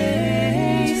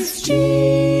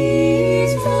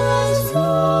 Jesus,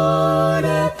 Lord,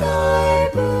 at thy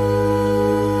birth.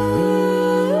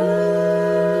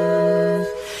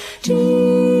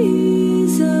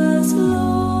 Jesus,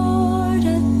 Lord,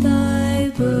 at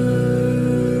thy birth.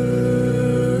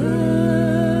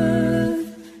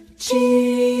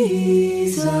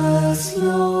 Jesus,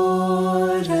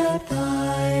 Lord, at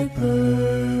thy birth.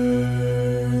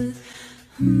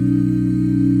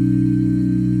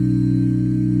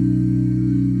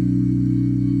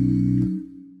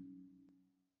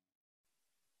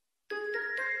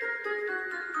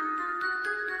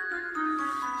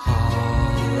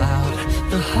 Haul out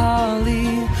the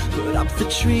holly, put up the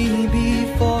tree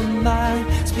before my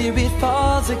spirit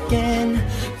falls again.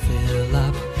 Fill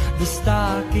up the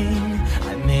stocking,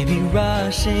 I may be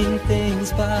rushing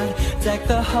things, but deck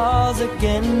the halls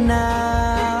again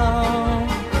now.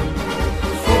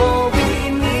 For we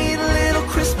need a little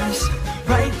Christmas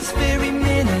right this very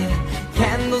minute.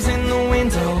 Candles in the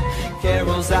window,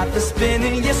 carols at the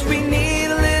spinning. Yes, we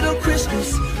need a little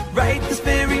Christmas right this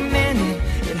very minute.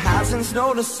 It hasn't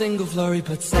snowed a single flurry,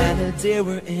 but Santa dear,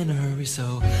 we're in a hurry.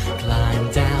 So climb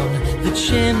down the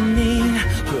chimney,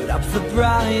 put up the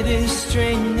brightest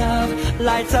string of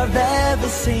lights I've ever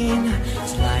seen.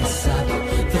 Slice up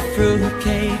the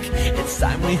fruitcake, it's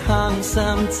time we hung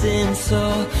some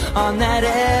tinsel on that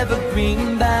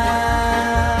evergreen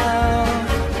bough.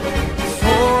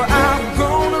 For I've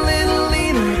grown a little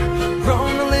leaner,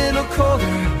 grown a little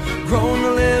colder, grown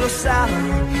a little sadder,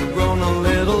 grown a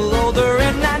little older,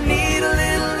 and I need a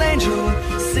little angel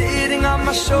sitting on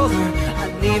my shoulder. I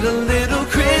need a little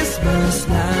Christmas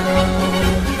now.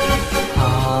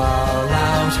 Haul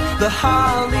out the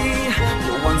holly,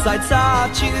 the ones I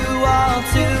taught you all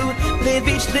to live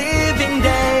each living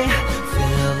day.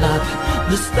 Fill up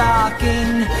the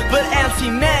stocking, but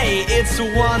Auntie May, it's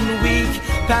 1 week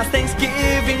past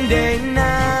Thanksgiving Day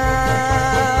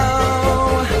now.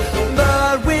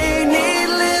 But we need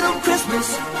a little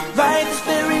Christmas right this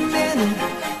very minute.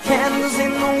 Candles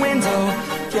in the window,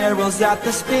 carols at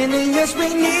the spinning. Yes,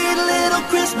 we need a little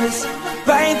Christmas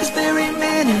right this very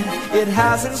minute. It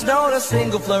hasn't snowed a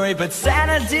single flurry, but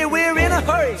Santa dear, we're in a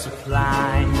hurry. So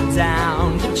climb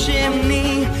down the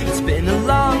chimney, it's been a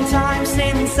long time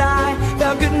since I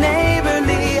felt good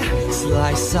neighborly.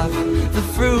 Slice up the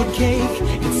fruitcake,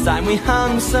 it's time we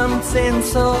hung some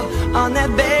tinsel on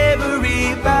that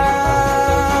bakery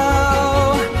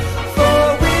bough.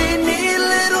 For we need a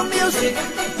little music,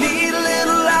 need a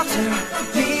little laughter,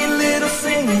 need a little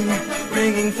singing,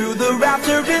 ringing through the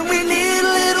rafter, and we need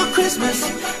a little Christmas,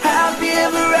 happy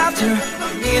ever after. We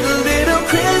need a little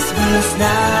Christmas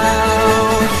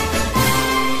now.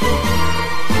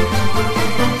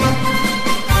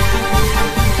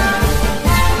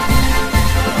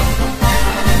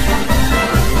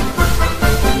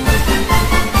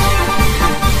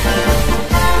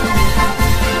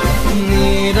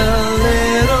 Need a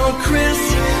little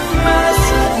Christmas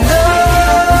love.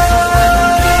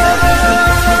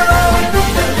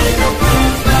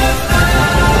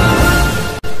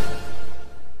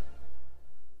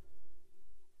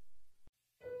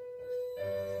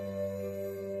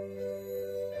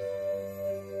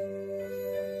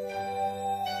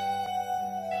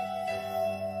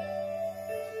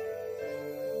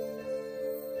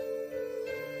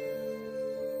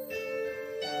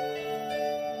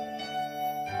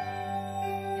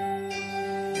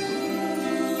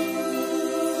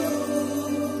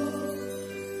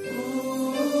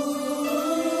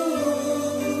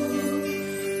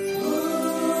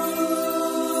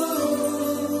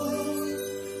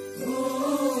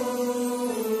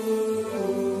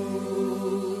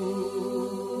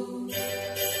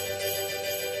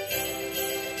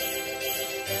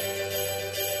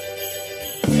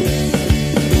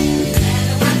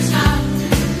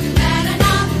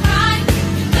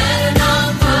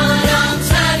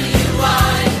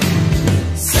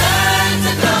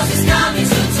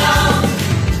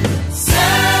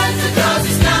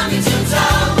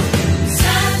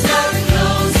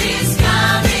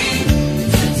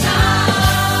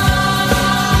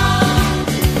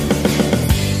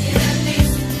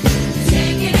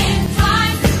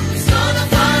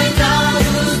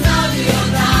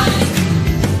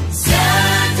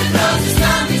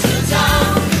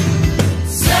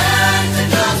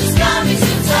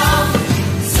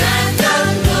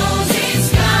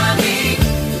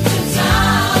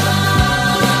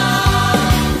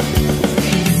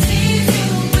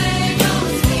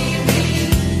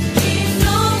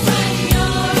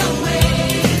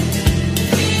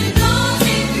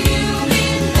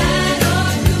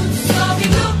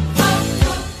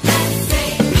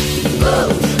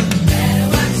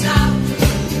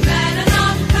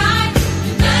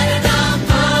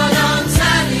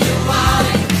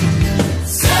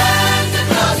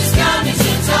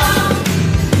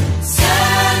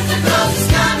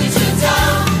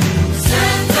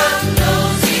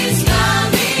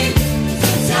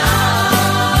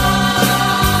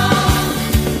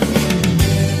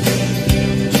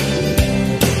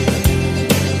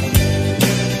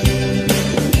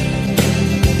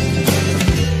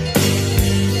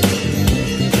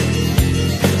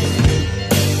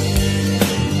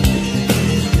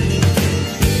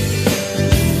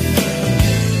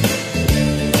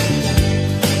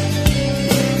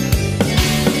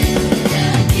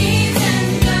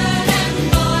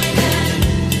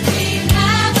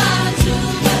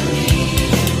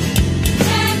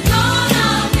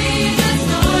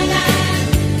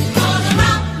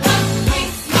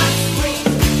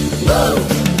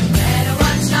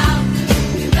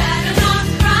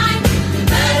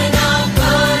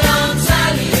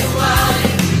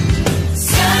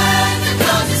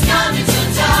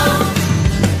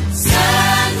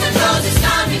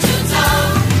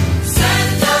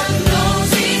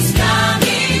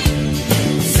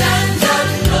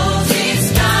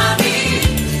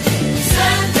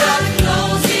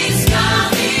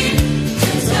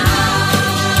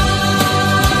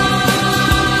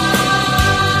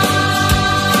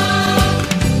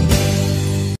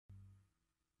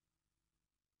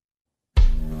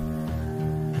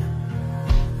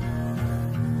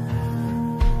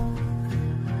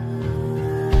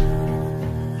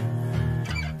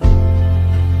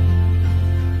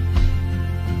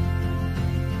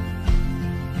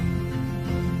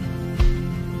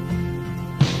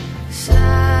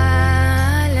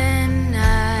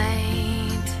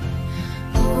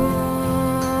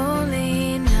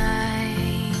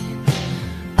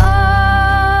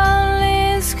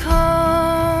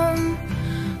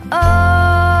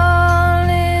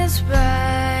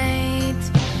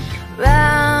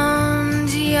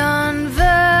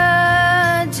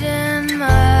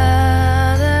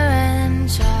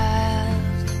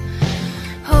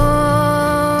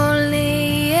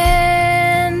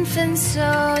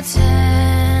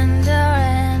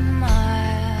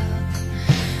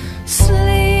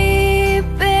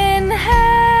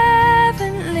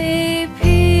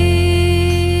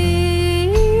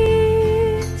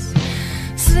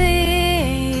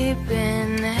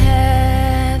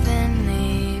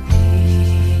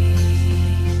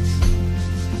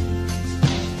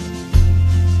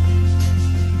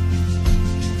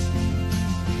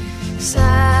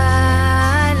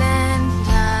 Silent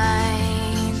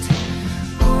night,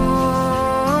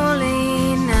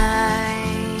 holy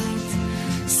night,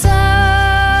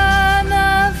 Son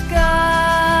of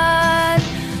God,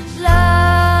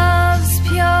 love's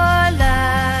pure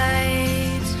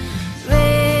light,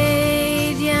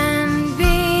 radiant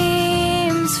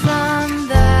beams from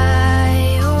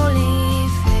thy holy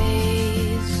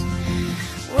face,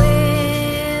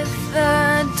 with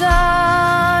the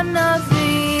dawn of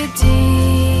redeeming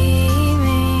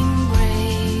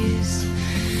grace.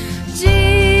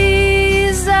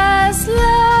 Jesus,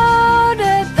 Lord,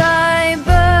 at thy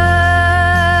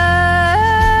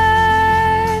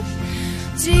birth,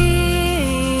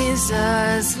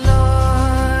 Jesus,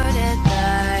 Lord, at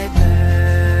thy birth.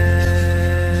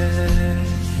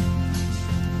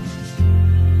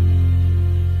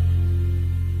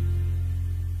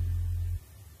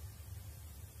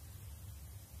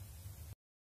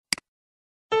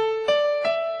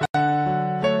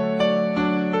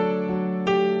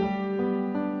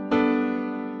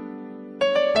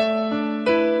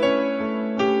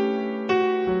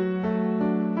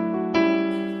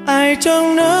 I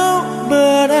don't know,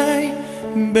 but I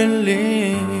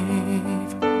believe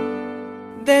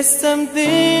there's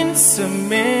something so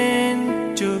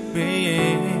meant to be,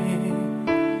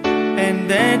 and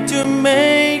that to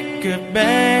make a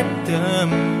better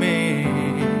me.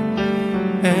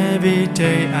 Every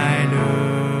day I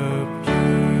love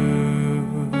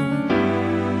you.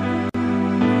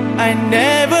 I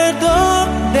never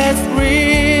thought that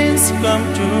dreams come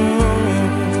true,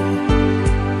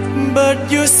 but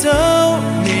you saw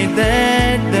me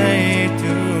that day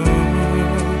too.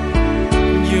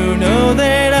 You know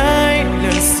that I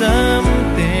learned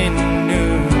something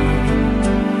new.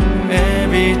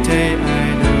 Every day I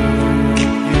love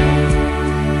you.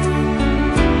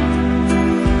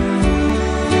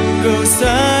 'Cause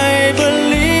I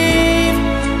believe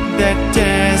that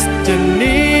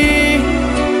destiny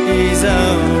is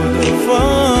out of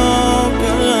our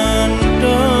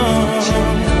control,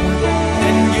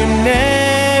 and you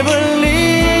never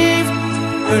leave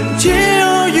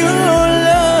until you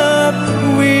love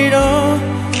with all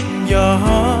your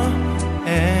heart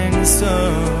and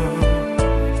soul.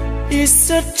 It's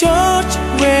a touch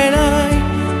when I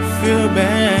feel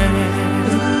bad,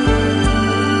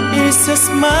 it's a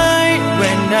smile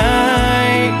when I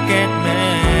get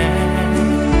mad.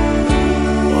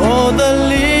 All the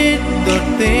little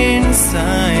things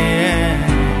I am.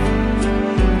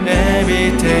 Every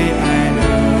day I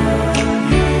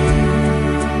love you.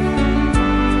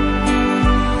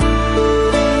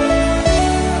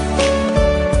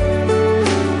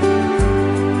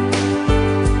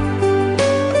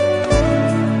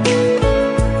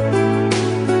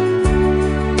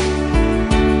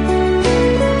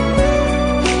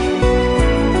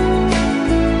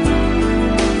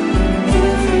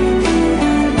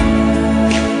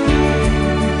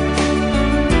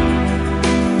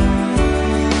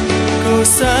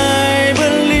 'Cause I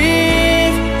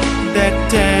believe that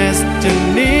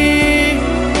destiny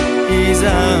is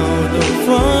out of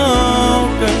our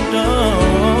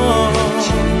control,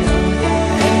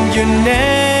 and you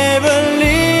never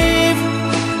leave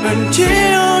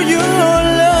until you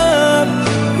love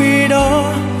with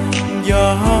all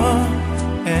your heart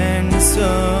and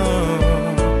soul.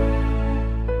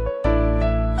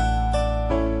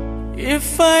 If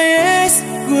I ask,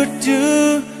 would you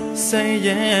say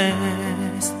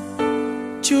yes?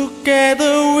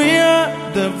 Together we're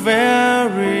the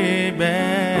very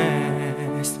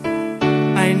best.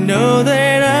 I know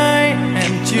that I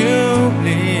am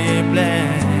truly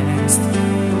blessed.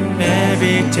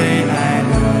 Every day I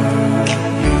love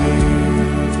you,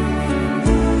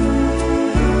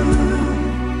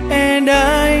 and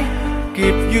I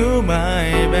give you my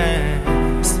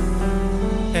best.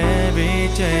 Every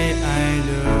day I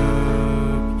love you.